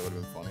box. That would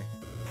have been funny.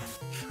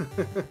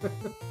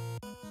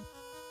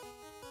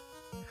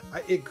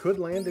 It could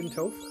land in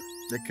Topher.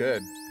 It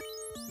could.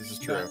 This is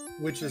true. Yeah,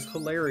 which is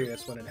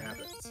hilarious when it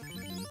happens.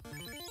 Mm-hmm.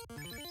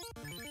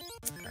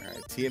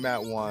 Alright,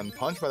 Tiamat 1.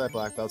 Punch by that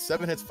black belt.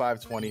 7 hits,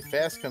 520.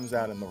 Fast comes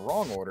out in the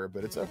wrong order,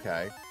 but it's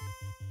okay.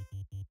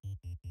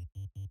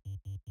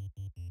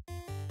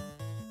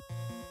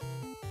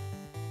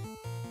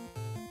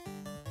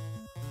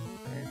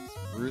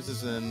 Ruse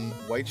is in.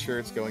 White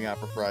shirt's going out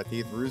for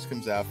Fryteeth. Ruse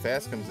comes out.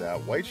 Fast comes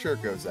out. White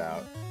shirt goes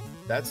out.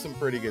 That's some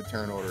pretty good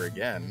turn order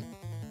again.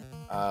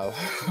 That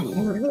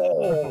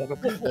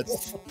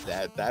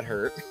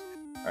hurt.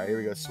 All right, here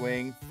we go.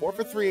 Swing. 4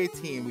 for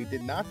 318. We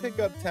did not pick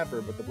up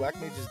Temper, but the Black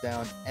Mage is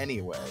down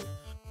anyway.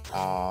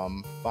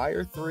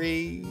 Fire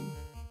 3.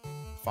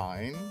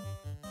 Fine.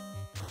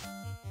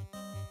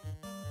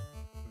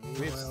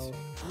 Well,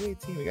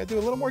 318. We gotta do a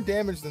little more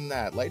damage than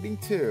that. Lightning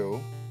 2.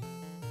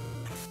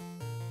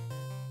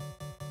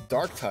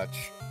 Dark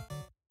Touch.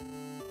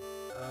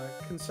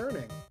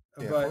 concerning.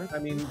 Yeah, but I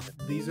mean,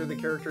 these are the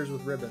characters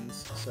with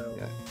ribbons, so.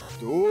 Yeah.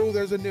 Oh,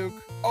 there's a nuke.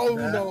 Oh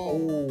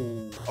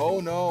no! Oh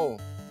no!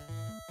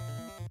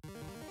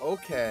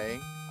 Okay.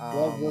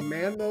 Well, we're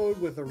man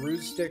mode with a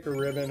Ruse Stick, a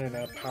ribbon, and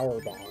a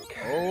power bonk.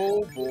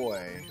 Oh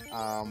boy.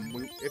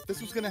 If this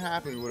was gonna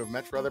happen, we would have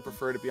much rather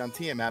preferred to be on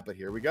Tiamat, but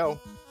here we go.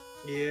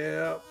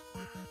 Yep.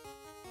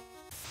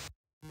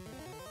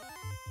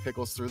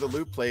 Pickles through the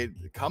loop plate,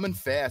 coming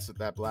fast with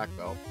that black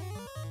belt.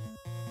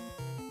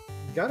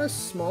 Got a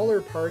smaller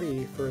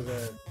party for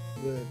the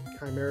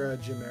Chimera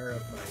Chimera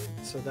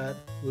fight, so that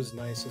was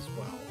nice as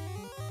well.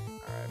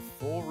 Alright,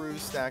 full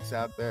Ruse stacks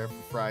out there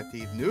for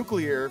Fryteeth.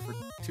 Nuclear for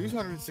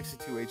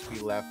 262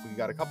 HP left. We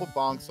got a couple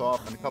bonks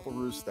off and a couple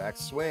Ruse stacks.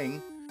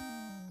 Swing.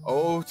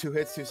 Oh, 2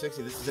 hits,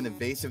 260. This is an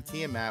evasive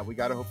Tiamat. We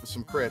gotta hope for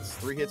some crits.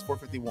 3 hits,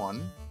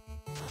 451.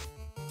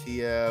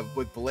 Tia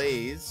with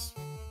Blaze.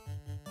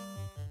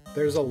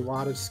 There's a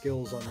lot of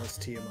skills on this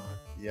Tiamat.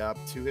 Yep,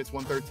 2 hits,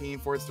 113,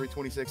 4 hits,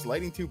 326.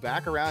 Lightning 2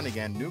 back around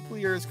again.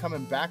 Nuclear is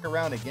coming back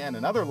around again.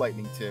 Another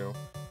Lightning 2.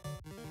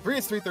 3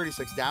 hits,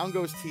 336. Down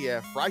goes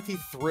Tia. Fryteeth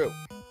through.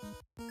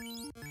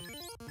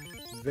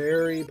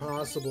 Very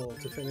possible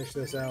to finish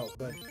this out,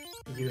 but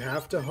you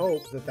have to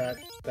hope that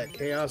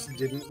Chaos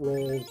didn't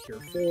roll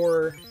Cure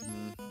 4.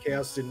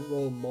 Chaos didn't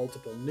roll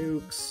multiple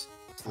nukes.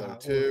 Slow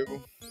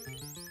 2.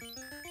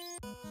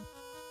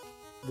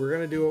 We're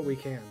going to do what we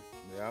can.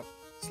 Yep.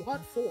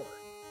 Slot 4.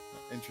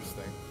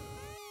 Interesting.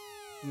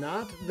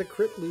 Not the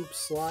crit loop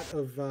slot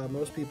of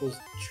most people's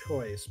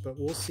choice, but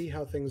we'll see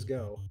how things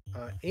go.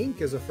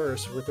 Ink is a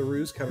first with the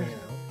Ruse coming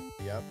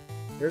out. Yep.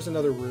 There's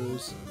another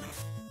Ruse.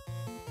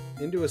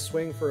 Into a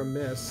swing for a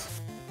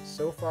miss.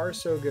 So far,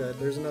 so good.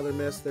 There's another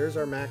miss. There's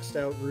our maxed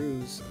out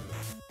Ruse.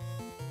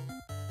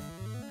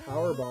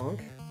 Power bonk.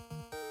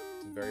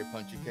 It's a very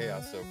punchy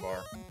Chaos so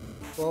far.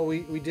 Well,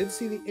 we did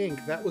see the ink.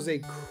 That was a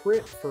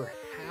crit for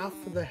half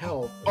the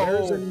health.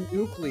 There's a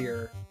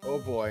nuclear. Oh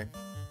boy.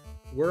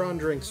 We're on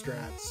drink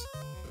strats.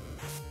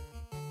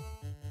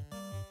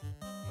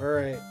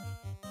 Alright.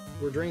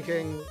 We're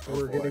drinking.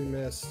 We're getting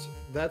missed.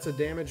 That's a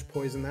damage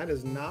poison. That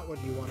is not what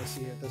you want to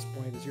see at this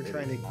point, as you're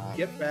trying to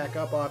get back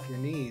up off your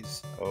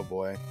knees. Oh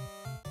boy.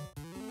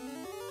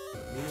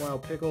 Meanwhile,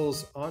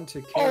 Pickles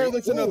onto carry. Oh,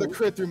 that's another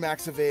crit through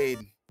max evade.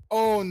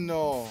 Oh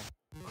no.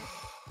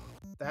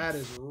 That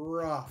is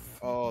rough.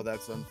 Oh,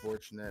 that's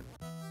unfortunate.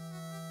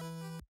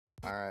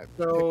 All right.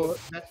 So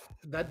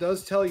that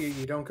does tell you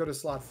don't go to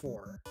slot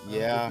 4.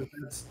 Yeah.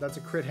 That's a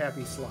crit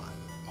happy slot.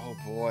 Oh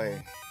boy.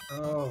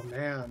 Oh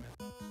man.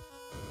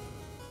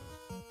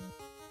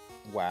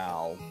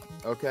 Wow.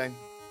 Okay.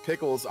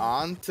 Pickles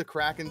on to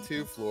Kraken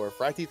 2 floor.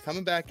 Fryteeth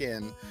coming back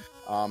in.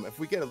 If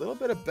we get a little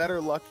bit of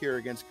better luck here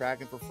against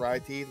Kraken for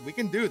Fryteeth, we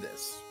can do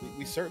this.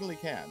 We certainly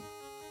can.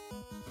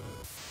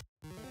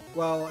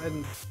 Well,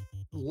 and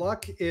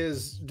luck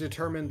is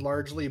determined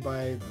largely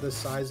by the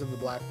size of the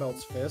black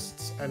belt's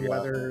fists and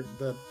whether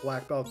the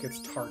black belt gets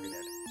targeted.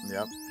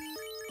 Yep.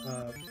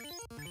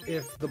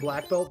 If the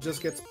black belt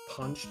just gets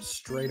punched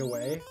straight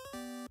away,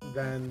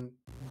 then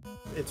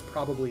it's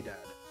probably dead.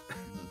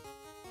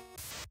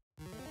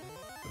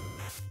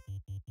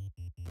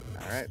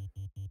 All right.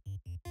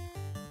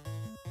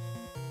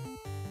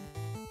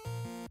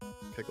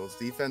 Pickles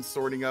defense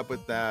sorting up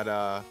with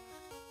that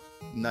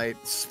Knight.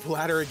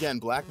 Splatter again.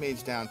 Black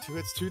Mage down. 2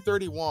 hits,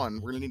 231.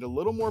 We're going to need a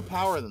little more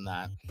power than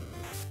that.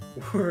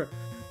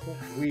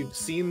 We've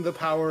seen the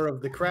power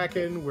of the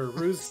Kraken. We're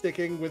Ruse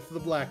sticking with the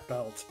black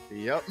belt.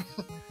 Yep.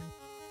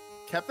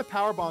 Kept the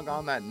power bonk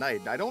on that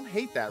Knight. I don't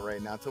hate that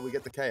right now until we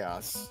get the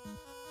Chaos.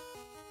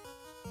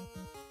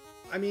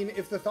 I mean,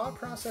 if the thought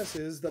process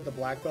is that the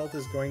black belt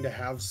is going to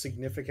have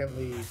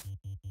significantly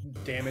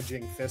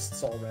damaging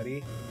fists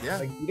already, yeah,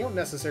 like you don't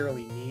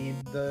necessarily need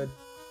the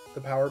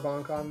power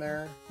bonk on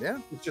there. Yeah,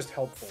 it's just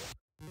helpful.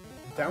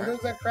 Down goes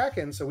that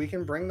Kraken, so we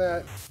can bring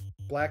that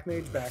black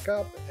mage back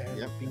up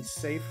and be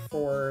safe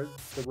for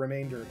the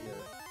remainder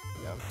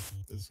here. Yep,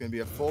 this is going to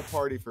be a full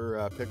party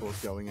for Pickles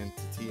going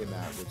into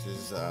Tiamat, which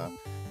is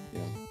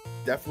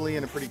definitely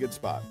in a pretty good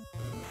spot.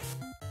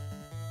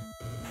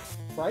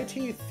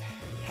 Fryteeth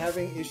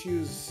having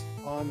issues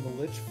on the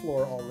Lich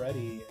floor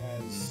already,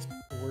 as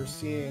we're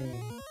seeing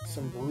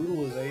some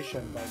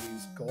brutalization by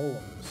these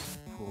golems.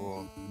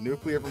 Cool.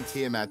 Nuclear from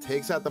Tiamat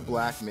takes out the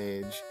black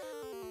mage.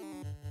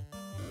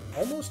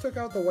 Almost took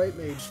out the white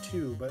mage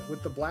too, but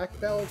with the black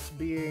belt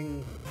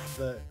being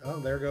the... Oh,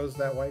 there goes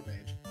that white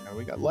mage. Yeah,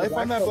 we got life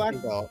on that black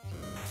belt.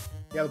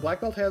 Yeah, the black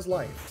belt has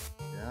life.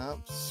 Yep,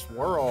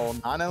 swirl,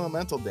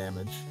 non-elemental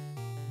damage.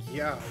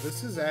 Yeah,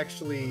 this is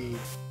actually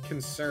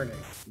concerning.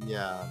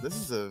 Yeah, this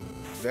is a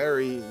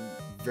very,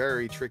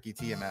 very tricky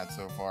Tiamat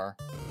so far.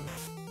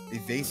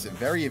 Evasive,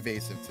 very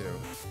evasive too.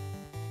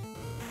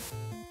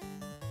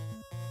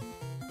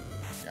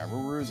 Yeah, we're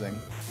losing.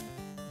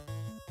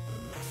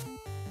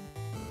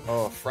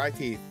 Oh,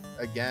 fryteeth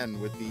again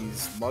with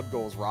these mud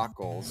goals, rock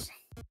goals.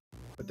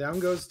 But down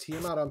goes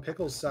Tiamat on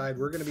Pickle's side.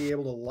 We're going to be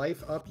able to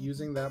life up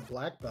using that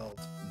black belt.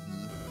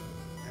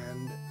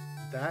 And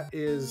that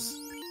is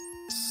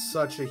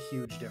such a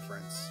huge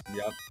difference.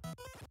 Yep.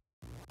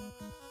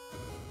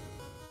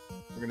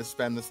 We're going to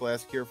spend this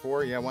last cure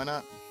 4. Yeah, why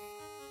not?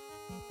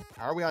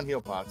 How are we on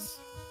heal pots?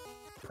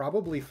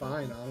 Probably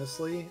fine,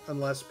 honestly,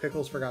 unless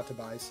Pickles forgot to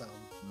buy some.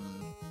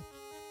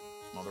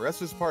 Well, the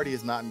rest of his party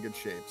is not in good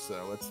shape,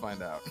 so let's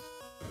find out.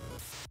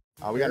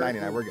 We got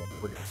 99. We're good.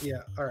 We're good.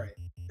 Yeah, all right.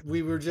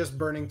 We were just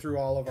burning through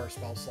all of our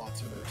spell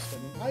slots first,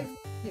 and I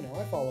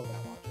follow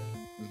that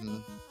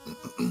logic.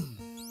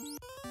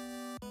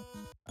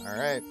 All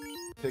right,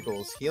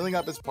 Pickles healing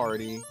up his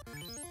party.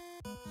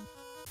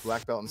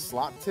 Black belt in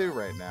slot 2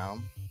 right now.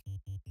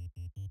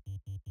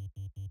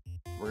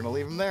 We're gonna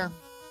leave him there.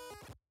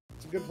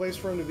 It's a good place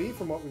for him to be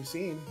from what we've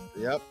seen.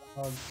 Yep.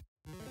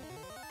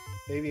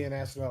 Fabian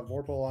asked about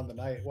Vorpal on the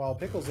night. Well,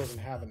 Pickles doesn't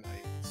have a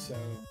night, so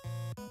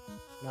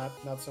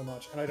not so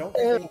much. And I don't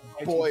think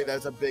boy,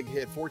 that's a big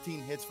hit.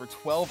 14 hits for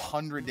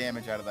 1,200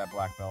 damage out of that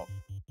black belt.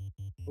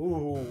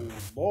 Ooh,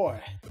 boy.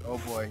 Oh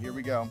boy, here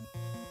we go.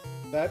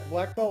 That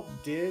black belt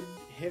did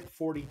hit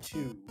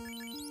 42.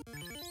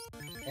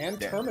 And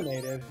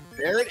terminated.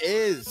 There it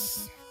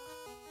is.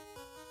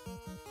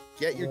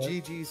 Get your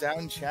GGs out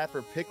in chat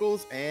for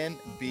Pickles and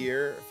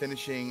Beer,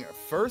 finishing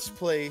first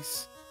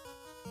place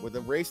with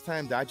a race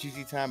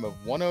time.gg time of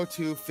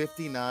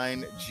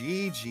 102.59.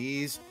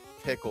 GG's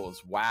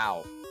Pickles.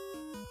 Wow.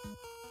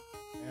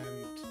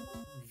 And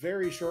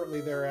very shortly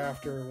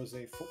thereafter was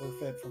a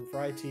forfeit from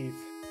fryteeth.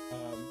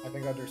 I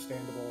think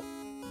understandable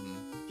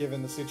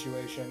given the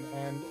situation.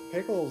 And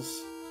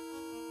Pickles,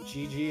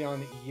 GG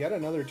on yet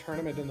another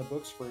tournament in the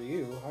books for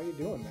you. How you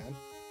doing, man?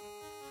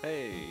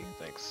 Hey,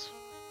 thanks.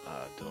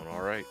 Doing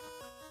all right.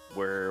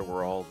 Where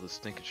were all the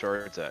stinking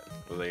shards at?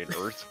 Were they in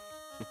Earth?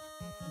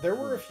 There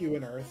were a few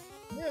in Earth.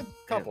 Yeah,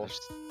 a couple.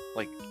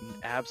 Like,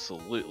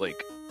 absolute,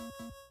 like,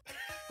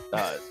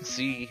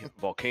 sea,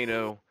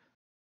 volcano,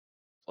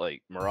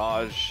 like,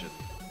 mirage, and,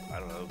 I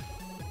don't know,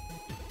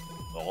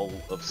 all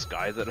of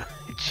sky that I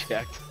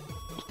checked.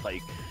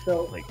 Like,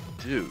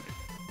 dude.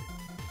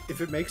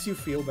 If it makes you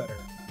feel better,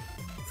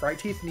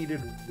 fryteeth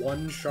needed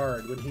 1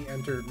 shard when he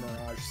entered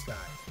Mirage Sky.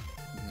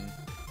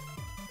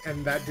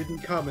 And that didn't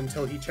come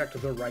until he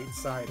checked the right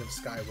side of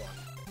Sky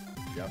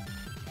 1. Yep.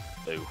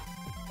 Ooh.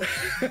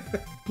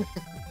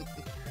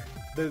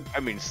 I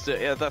mean,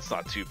 yeah, that's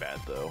not too bad,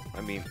 though.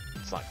 I mean,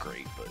 it's not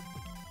great, but...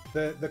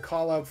 The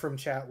call-out from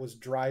chat was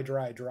dry,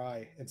 dry,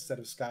 dry, instead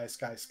of sky,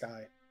 sky,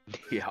 sky.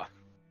 Yeah.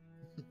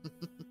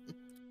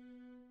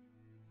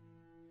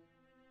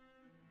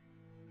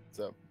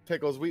 So,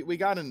 Pickles, we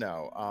gotta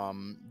know.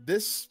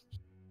 This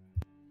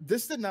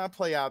did not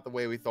play out the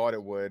way we thought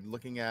it would.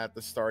 Looking at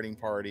the starting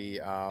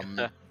party,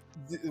 I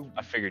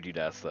figured you'd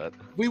ask that.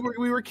 We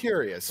were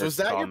curious. Was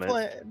that your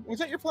plan? Was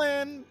that your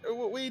plan?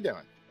 What were you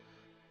doing?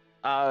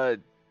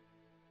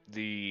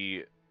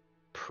 The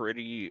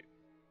pretty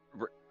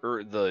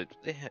the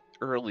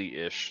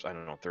early-ish, I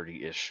don't know,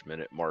 30-ish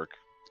minute mark,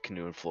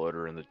 canoe and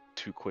floater and the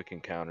 2 quick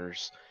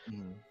encounters.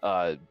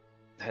 Had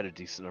a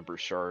decent number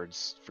of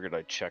shards. Figured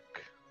I'd check.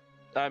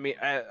 I mean,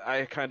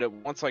 I kind of,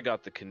 once I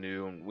got the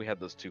canoe and we had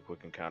those 2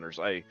 quick encounters,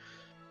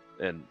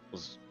 and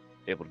was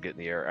able to get in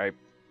the air. I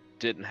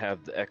didn't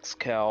have the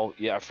X-Cal.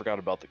 Yeah, I forgot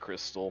about the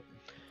crystal.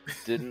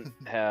 Didn't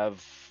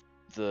have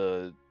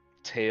the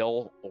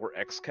tail or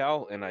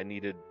X-Cal, and I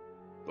needed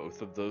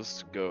both of those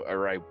to go.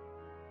 Or I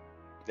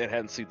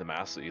hadn't seen the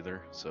massa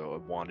either, so I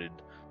wanted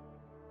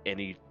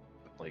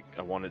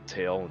I wanted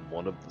tail and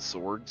one of the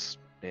swords,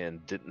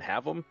 and didn't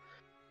have them,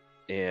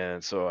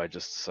 and so I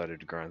just decided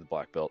to grind the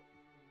black belt.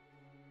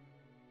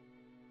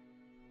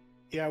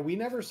 Yeah, we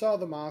never saw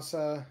the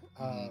massa.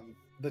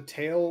 The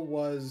tail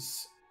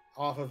was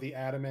off of the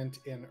adamant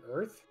in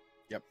Earth.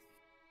 Yep.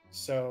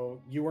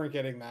 So you weren't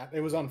getting that.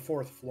 It was on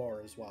 4th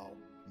floor as well.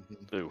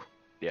 Ooh,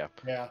 yeah.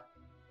 Yeah.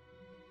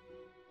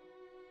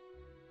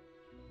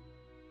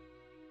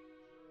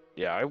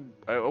 Yeah,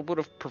 I would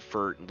have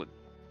preferred.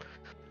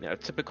 Yeah, I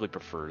typically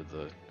prefer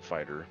the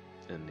fighter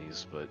in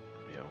these, but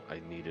I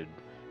needed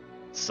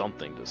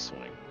something to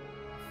swing.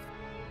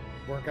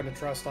 Weren't going to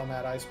trust on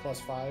that ice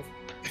 +5.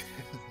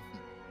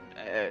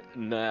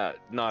 Not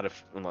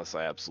unless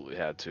I absolutely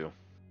had to.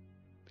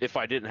 If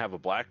I didn't have a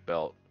black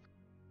belt,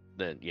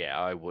 then yeah,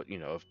 I would.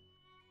 Of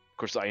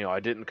course, I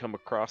didn't come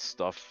across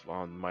stuff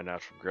on my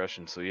natural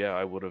progression, so yeah,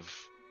 I would have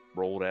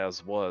rolled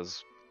as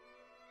was,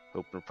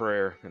 hope and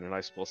prayer, and an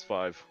ice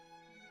 +5.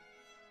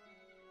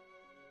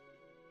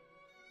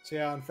 So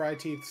yeah, on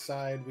fryteeth's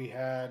side, we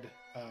had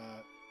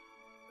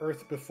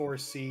Earth before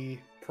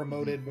sea,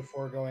 promoted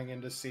before going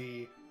into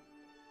sea,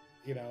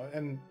 you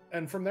know,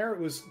 and from there it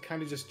was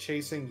kind of just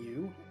chasing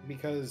you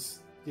because,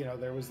 you know,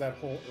 there was that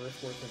whole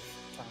Earth worth of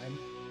time.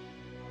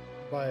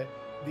 But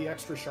the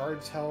extra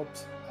shards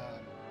helped.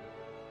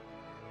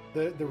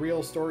 The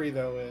real story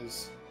though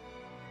is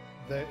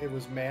that it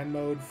was man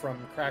mode from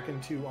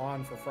Kraken 2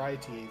 on for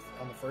Fryteeth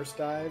on the first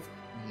dive,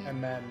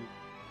 and then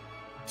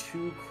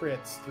 2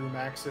 crits through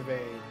max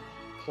evade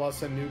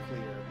plus a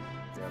nuclear.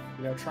 Yep.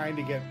 You know, trying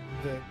to get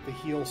the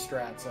heal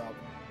strats up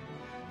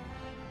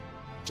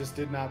just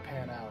did not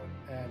pan out,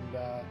 and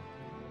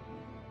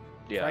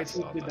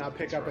Fryteeth did not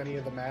pick up any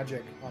of the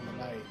magic on the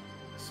night.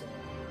 So.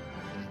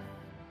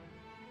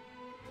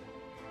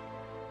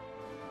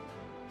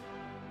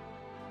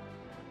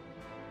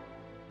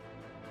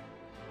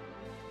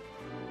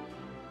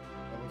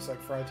 Looks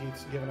like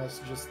Fryteeth's given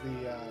us just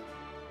the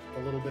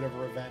little bit of a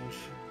revenge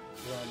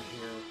run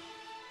here.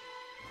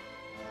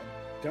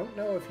 Don't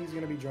know if he's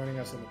going to be joining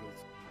us in the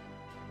booth.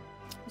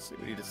 We'll see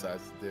what he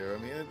decides to do. I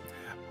mean,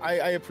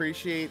 I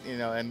appreciate, you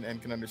know,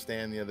 and can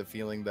understand, you know, the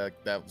feeling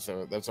that's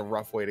a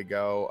rough way to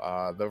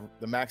go.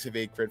 The max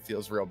evade crit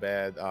feels real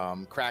bad.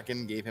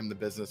 Kraken gave him the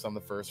business on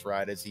the first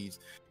ride, as he's,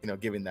 you know,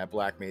 giving that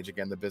black mage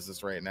again the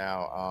business right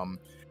now.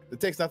 It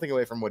takes nothing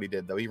away from what he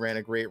did, though. He ran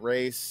a great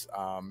race.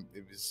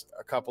 It was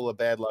a couple of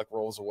bad luck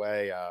rolls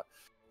away.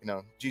 You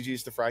know,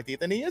 GG's to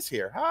Fryteeth, and he is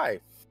here. Hi.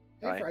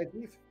 Hey,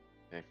 Fryteeth.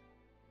 Hey.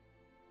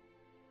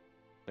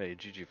 Hey,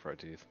 GG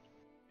Fryteeth.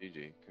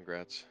 GG.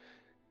 Congrats.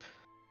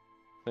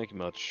 Thank you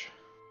much.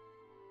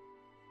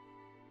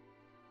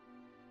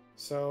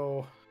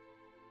 So,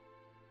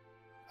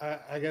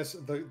 I guess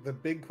the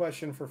big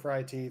question for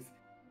Fryteeth,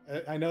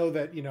 I know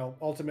that, you know,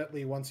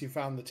 ultimately once you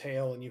found the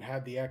tail and you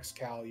had the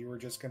X-Cal, you were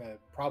just going to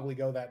probably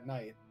go that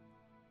night.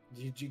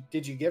 Did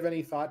you give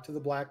any thought to the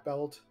black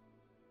belt?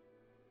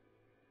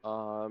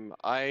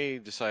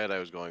 I decided I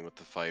was going with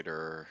the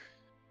fighter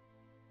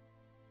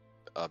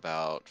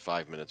about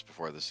 5 minutes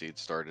before the seed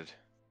started.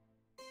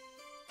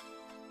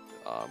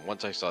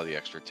 Once I saw the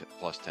extra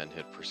plus 10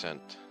 hit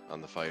percent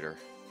on the fighter,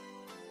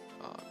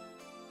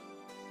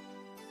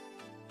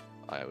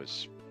 I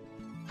was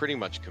pretty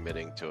much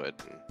committing to it,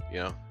 and you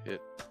know,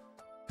 it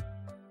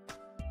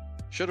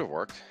should have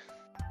worked.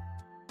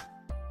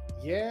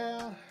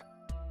 Yeah,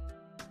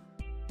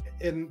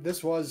 and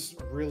this was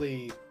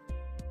really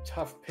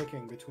tough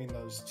picking between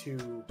those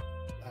two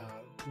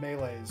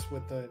melees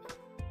with the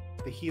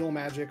heal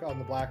magic on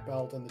the black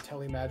belt and the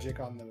tele magic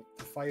on the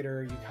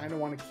fighter. You kind of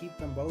want to keep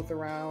them both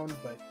around,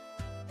 but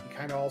you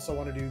kind of also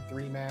want to do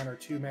 3-man or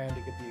 2-man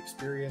to get the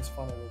experience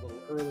funnel a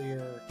little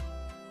earlier.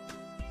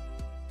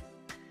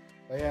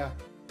 But yeah,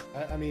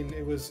 I mean,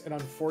 it was an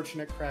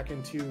unfortunate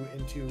Kraken 2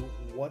 into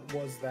what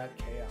was that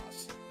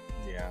chaos.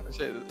 Yeah. I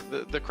say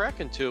the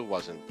Kraken 2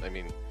 wasn't. I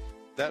mean,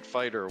 that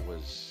fighter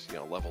was, you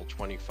know, level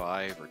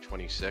 25 or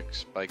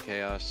 26 by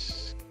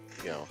chaos.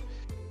 You know,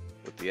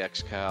 with the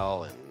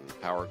X-Cal and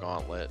Power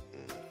Gauntlet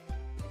and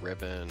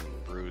Ribbon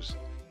and Bruise.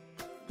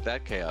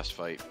 That chaos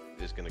fight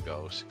is going to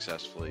go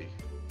successfully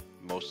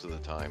most of the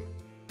time.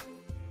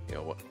 You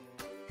know what?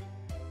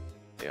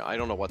 You know, I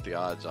don't know what the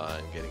odds on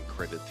getting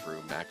critted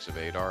through max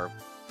evade are,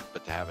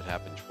 but to have it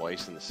happen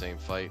twice in the same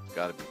fight,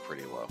 got to be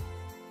pretty low.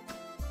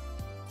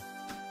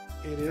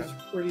 It is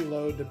pretty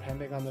low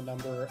depending on the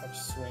number of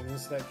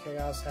swings that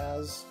Chaos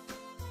has.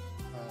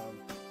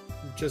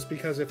 Just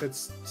because if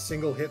it's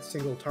single hit,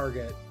 single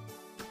target,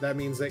 that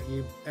means that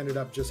you ended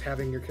up just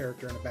having your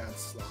character in a bad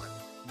slot.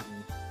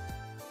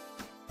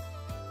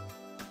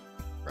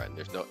 Right, and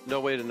there's no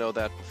way to know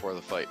that before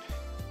the fight.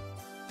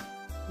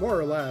 More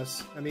or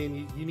less. I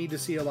mean, you need to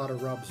see a lot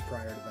of rubs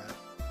prior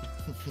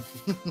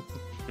to that.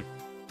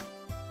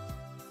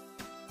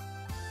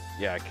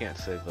 Yeah, I can't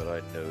say that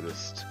I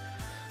noticed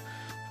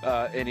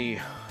any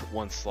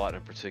one slot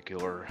in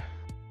particular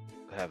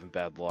having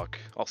bad luck.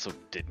 Also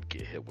didn't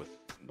get hit with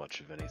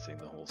much of anything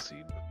the whole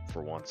seed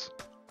for once.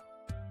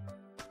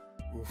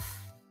 Oof.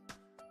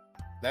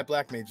 That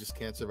black mage just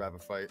can't survive a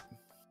fight.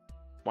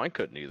 Mine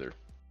couldn't either.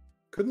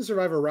 Couldn't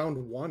survive a round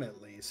 1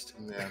 at least.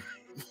 Yeah.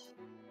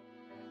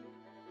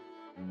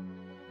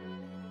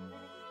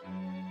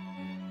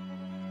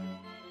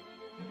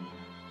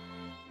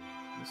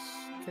 This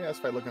chaos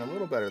fight looking a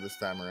little better this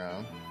time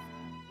around.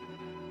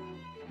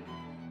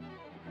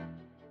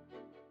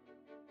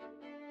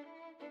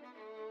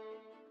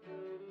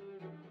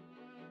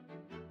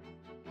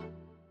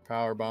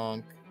 Power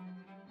bonk.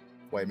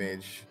 White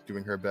mage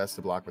doing her best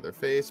to block with her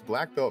face.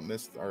 Black belt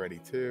missed already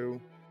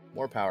too.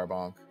 More power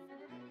bonk.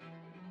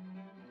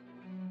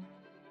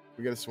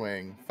 We got a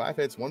swing. 5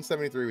 hits,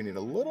 173. We need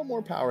a little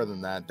more power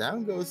than that.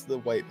 Down goes the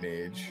white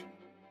mage.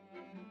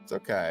 It's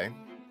okay.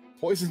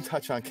 Poison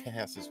touch on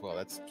chaos as well.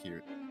 That's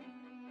cute.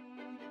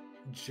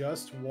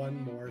 Just one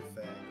more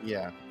thing.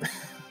 Yeah.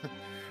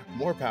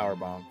 More power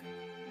bonk.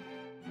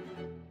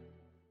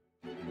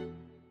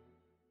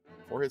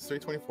 4 hits,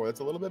 324. That's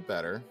a little bit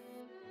better.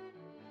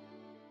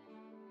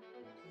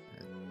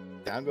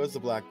 And down goes the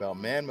black belt.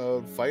 Man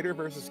mode. Fighter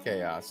versus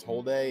chaos.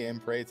 Whole day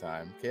and prey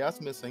time.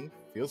 Chaos missing.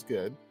 Feels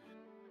good.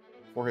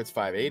 4 hits,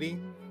 580.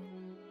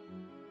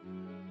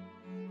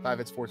 5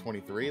 hits,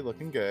 423,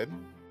 looking good.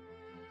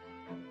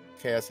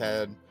 Chaos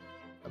had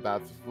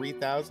about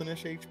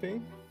 3,000-ish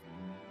HP.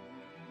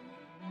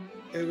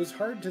 It was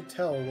hard to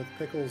tell with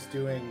Pickles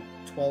doing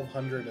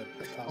 1,200 at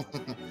the top.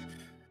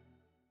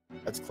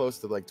 That's close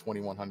to like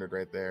 2,100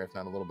 right there, if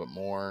not a little bit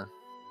more.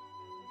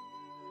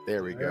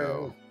 There we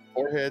go.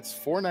 4 hits,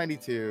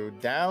 492.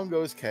 Down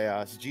goes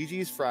Chaos.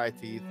 GG's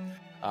Fryteeth,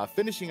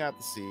 finishing out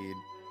the seed.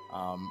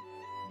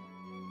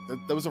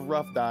 That was a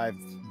rough dive,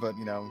 but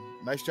you know,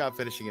 nice job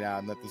finishing it out,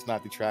 and that does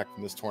not detract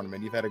from this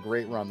tournament. You've had a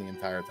great run the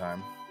entire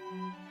time.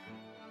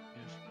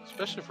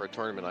 Especially for a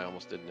tournament I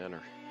almost didn't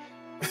enter.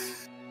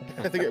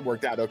 I think it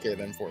worked out okay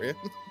then for you.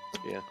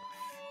 Yeah.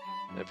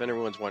 If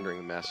anyone's wondering,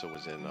 the Massa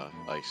was in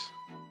ice.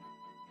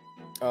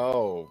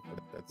 Oh,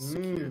 that's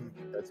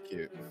cute. That's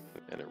cute.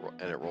 And it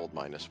rolled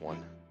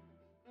 -1.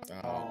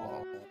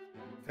 Oh,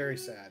 very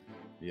sad.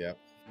 Yep.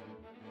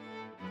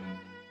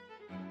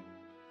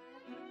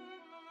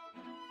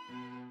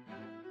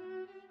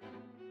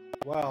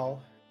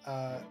 Well,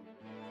 I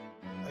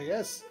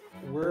guess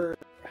we're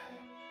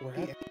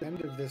at the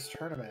end of this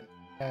tournament,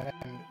 and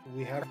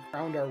we have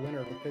crowned our winner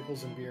with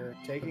Pickles and Beer,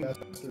 taking us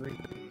to 3.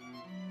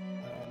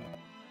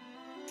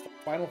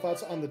 Final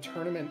thoughts on the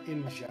tournament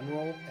in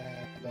general,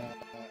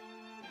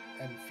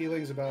 and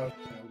feelings about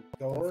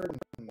go forward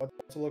and what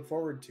to look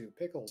forward to.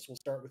 Pickles, we'll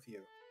start with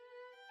you.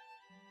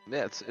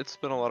 Yeah, it's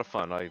been a lot of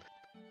fun. I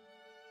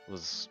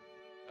was,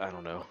 I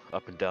don't know,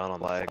 up and down on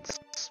lags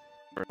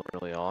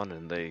early on,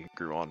 and they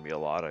grew on me a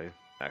lot. I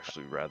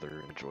actually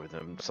rather enjoy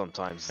them.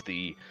 Sometimes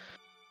the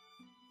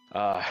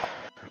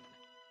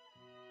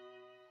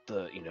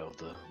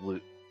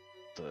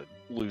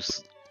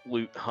loose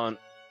loot hunt,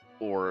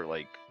 or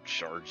like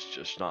shards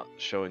just not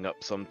showing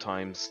up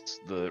sometimes.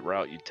 The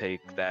route you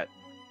take, that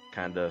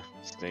kind of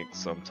stinks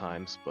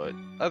sometimes, but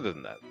other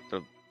than that,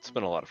 it's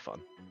been a lot of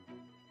fun.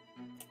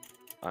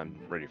 I'm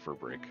ready for a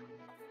break.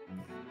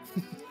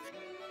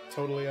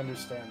 Totally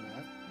understand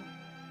that.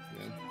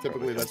 Yeah,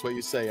 typically that's what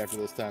you say after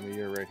this time of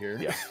year right here.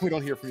 Yeah. We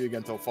don't hear from you again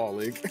until Fall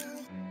League.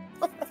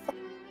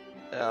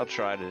 I'll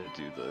try to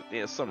do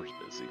summer's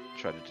busy.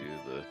 Try to do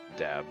the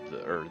dab,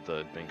 or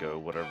the bingo,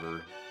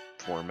 whatever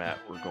format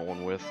we're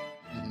going with.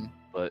 Mm-hmm.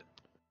 But,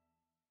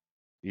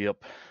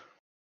 yep.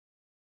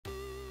 All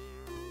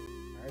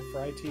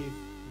right, Fryteeth, you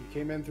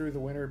came in through the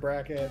winner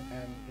bracket,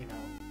 and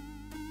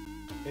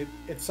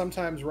it's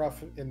sometimes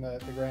rough in the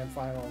grand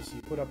finals.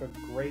 You put up a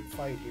great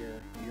fight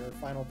here. Your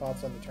final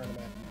thoughts on the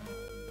tournament,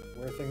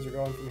 where things are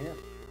going from here?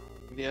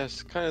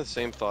 Yes, kind of the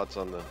same thoughts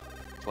on the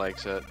flag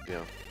set.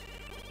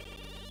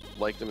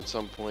 Liked them at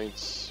some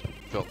points,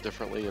 felt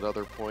differently at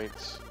other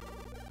points.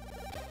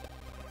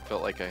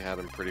 Felt like I had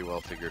them pretty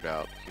well figured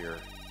out here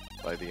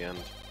by the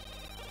end.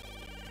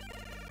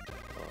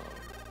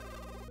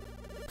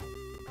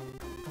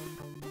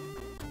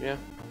 Yeah,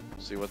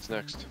 see what's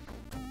next.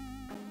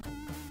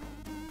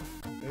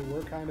 They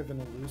were kind of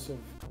an elusive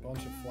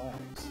bunch of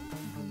flags.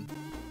 Mm-hmm.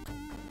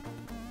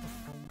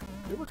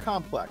 They were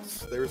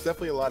complex. There was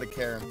definitely a lot of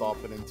care and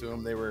thought put into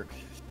them. They were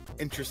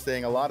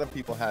interesting. A lot of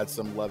people had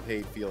some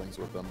love-hate feelings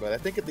with them, but I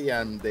think at the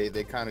end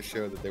they kind of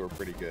showed that they were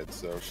pretty good.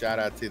 So shout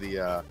out to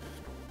the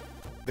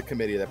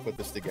committee that put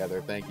this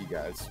together. Thank you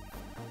guys.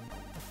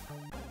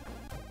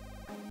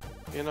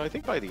 I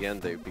think by the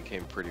end they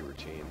became pretty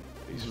routine,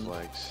 these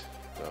flags.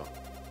 So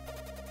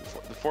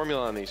the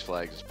formula on these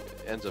flags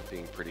ends up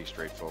being pretty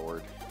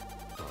straightforward.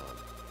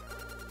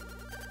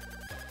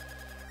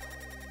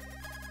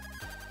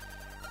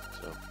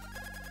 So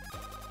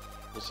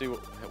we'll see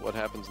what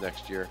happens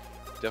next year.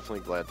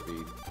 Definitely glad to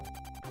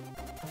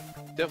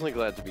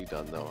be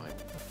done though. I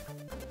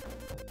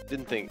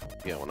didn't think,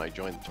 when I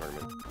joined the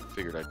tournament,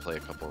 figured I'd play a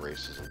couple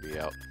races and be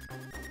out.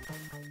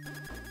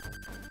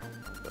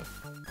 But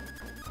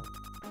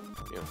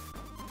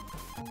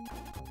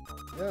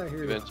Yeah, I hear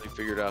you. eventually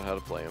figured out how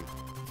to play them.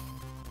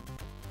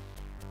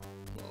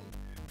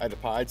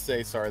 I'd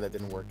say sorry that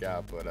didn't work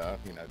out, but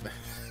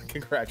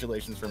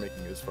congratulations for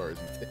making it as far as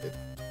you did.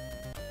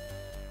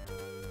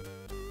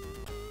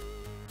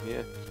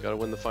 Yeah, gotta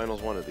win the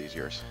finals one of these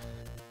years.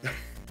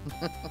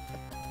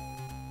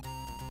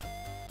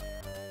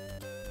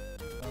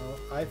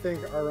 I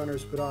think our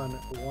runners put on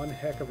one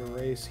heck of a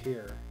race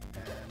here,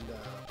 and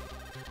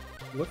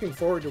looking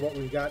forward to what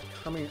we've got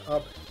coming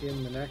up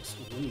in the next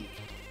week.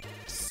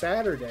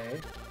 Saturday,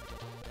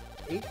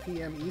 8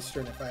 p.m.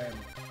 Eastern, if I am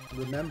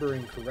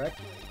remembering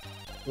correctly,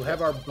 we'll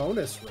have our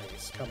bonus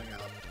race coming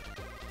up.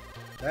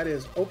 That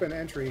is open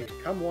entry,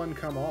 come one,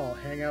 come all,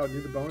 hang out,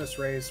 do the bonus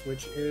race,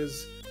 which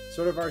is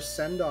sort of our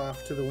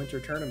send-off to the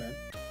winter tournament.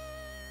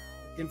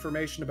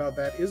 Information about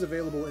that is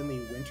available in the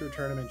winter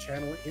tournament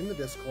channel in the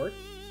Discord.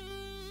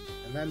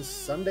 And then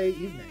Sunday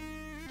evening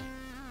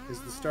is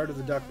the start of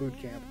the Duck Boot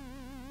Camp.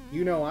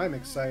 I'm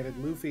excited.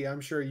 Luffy,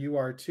 I'm sure you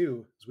are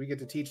too, as we get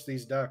to teach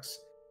these ducks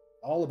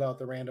all about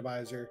the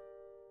randomizer.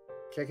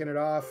 Kicking it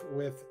off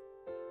with,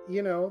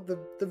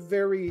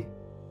 the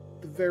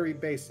very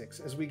basics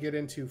as we get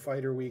into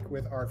Fighter Week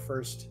with our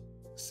first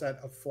set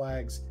of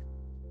flags.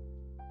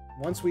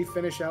 once we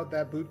finish out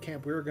that boot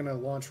camp, we're going to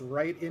launch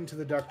right into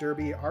the Duck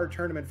Derby, our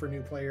tournament for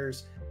new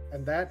players.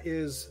 And that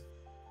is,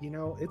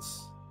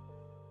 it's,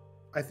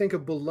 I think, a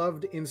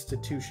beloved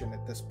institution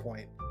at this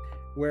point,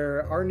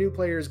 where our new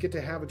players get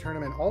to have a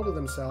tournament all to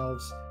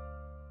themselves.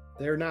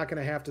 They're not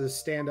going to have to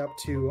stand up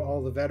to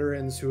all the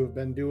veterans who have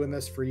been doing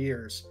this for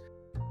years.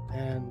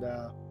 And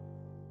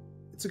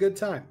it's a good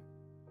time.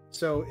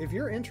 So if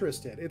you're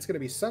interested, it's going to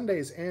be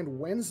Sundays and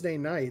Wednesday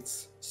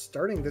nights.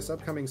 Starting this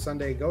upcoming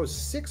Sunday, goes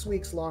 6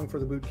 weeks long for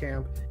the boot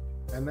camp.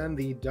 And then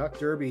the Duck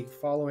Derby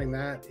following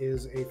that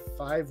is a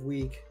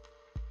 5-week.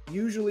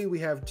 Usually we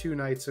have 2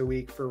 nights a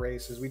week for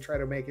races. We try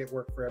to make it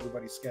work for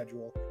everybody's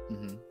schedule.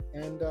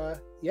 And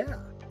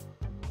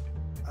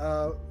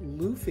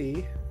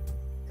Luffy,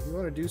 if you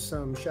want to do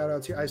some shout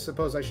outs here, I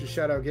suppose I should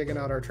shout out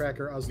Giganaut, our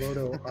tracker,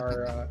 Oslodo,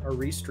 our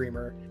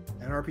restreamer,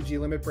 and RPG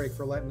Limit Break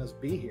for letting us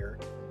be here.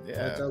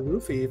 Yeah. But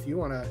Luffy, if you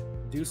want to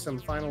do some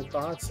final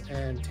thoughts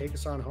and take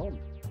us on home.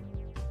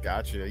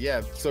 Gotcha.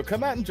 Yeah. So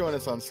come out and join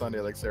us on Sunday,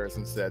 like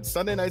Saracen said.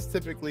 Sunday nights,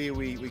 typically,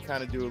 we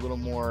kind of do a little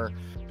more,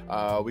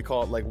 we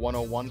call it like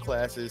 101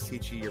 classes,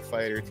 teach you your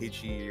fighter,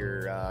 teach you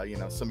your,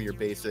 some of your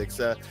basics.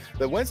 The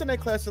Wednesday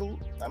night classes,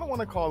 I don't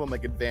want to call them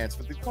like advanced,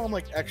 but they call them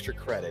like extra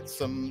credits,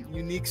 some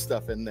unique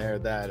stuff in there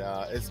that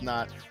is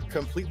not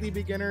completely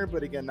beginner,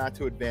 but again, not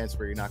too advanced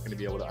where you're not going to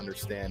be able to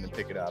understand and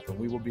pick it up. And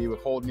we will be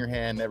holding your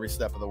hand every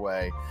step of the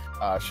way,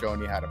 showing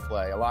you how to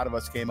play. A lot of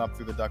us came up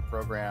through the Duck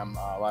program.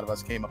 A lot of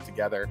us came up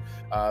together.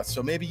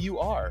 So maybe you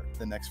are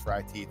the next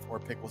Fryteeth or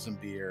Pickles and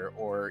Beer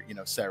or,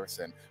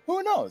 Saracen.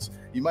 Who knows?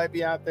 You might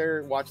be out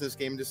there watching this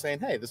game and just saying,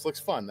 hey, this looks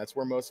fun. That's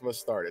where most of us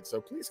started.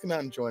 So please come out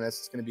and join us.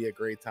 It's going to be a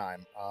great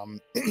time.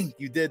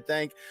 You did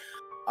thank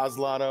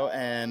Oslado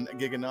and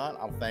Giganaut.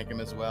 I'll thank him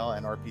as well,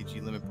 and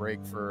RPG Limit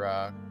Break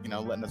for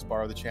letting us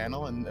borrow the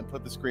channel and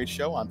put this great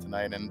show on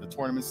tonight, and the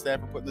tournament staff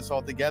for putting this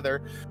all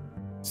together.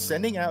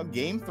 Sending out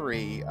Game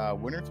 3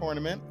 winter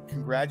tournament.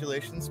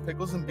 Congratulations,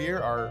 Pickles and Beer,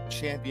 our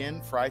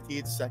champion.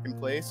 Fryteeth, second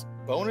place.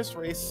 Bonus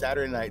race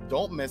Saturday night.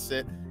 Don't miss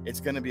it. It's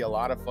going to be a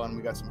lot of fun.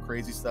 We got some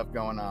crazy stuff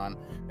going on.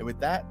 And with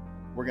that,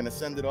 we're going to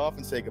send it off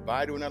and say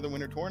goodbye to another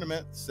winter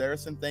tournament.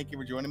 Saracen, thank you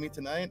for joining me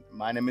tonight.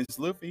 My name is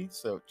Luffy,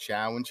 so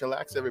ciao and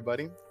chillax,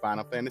 everybody.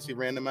 Final Fantasy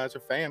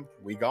Randomizer fam,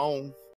 we gone.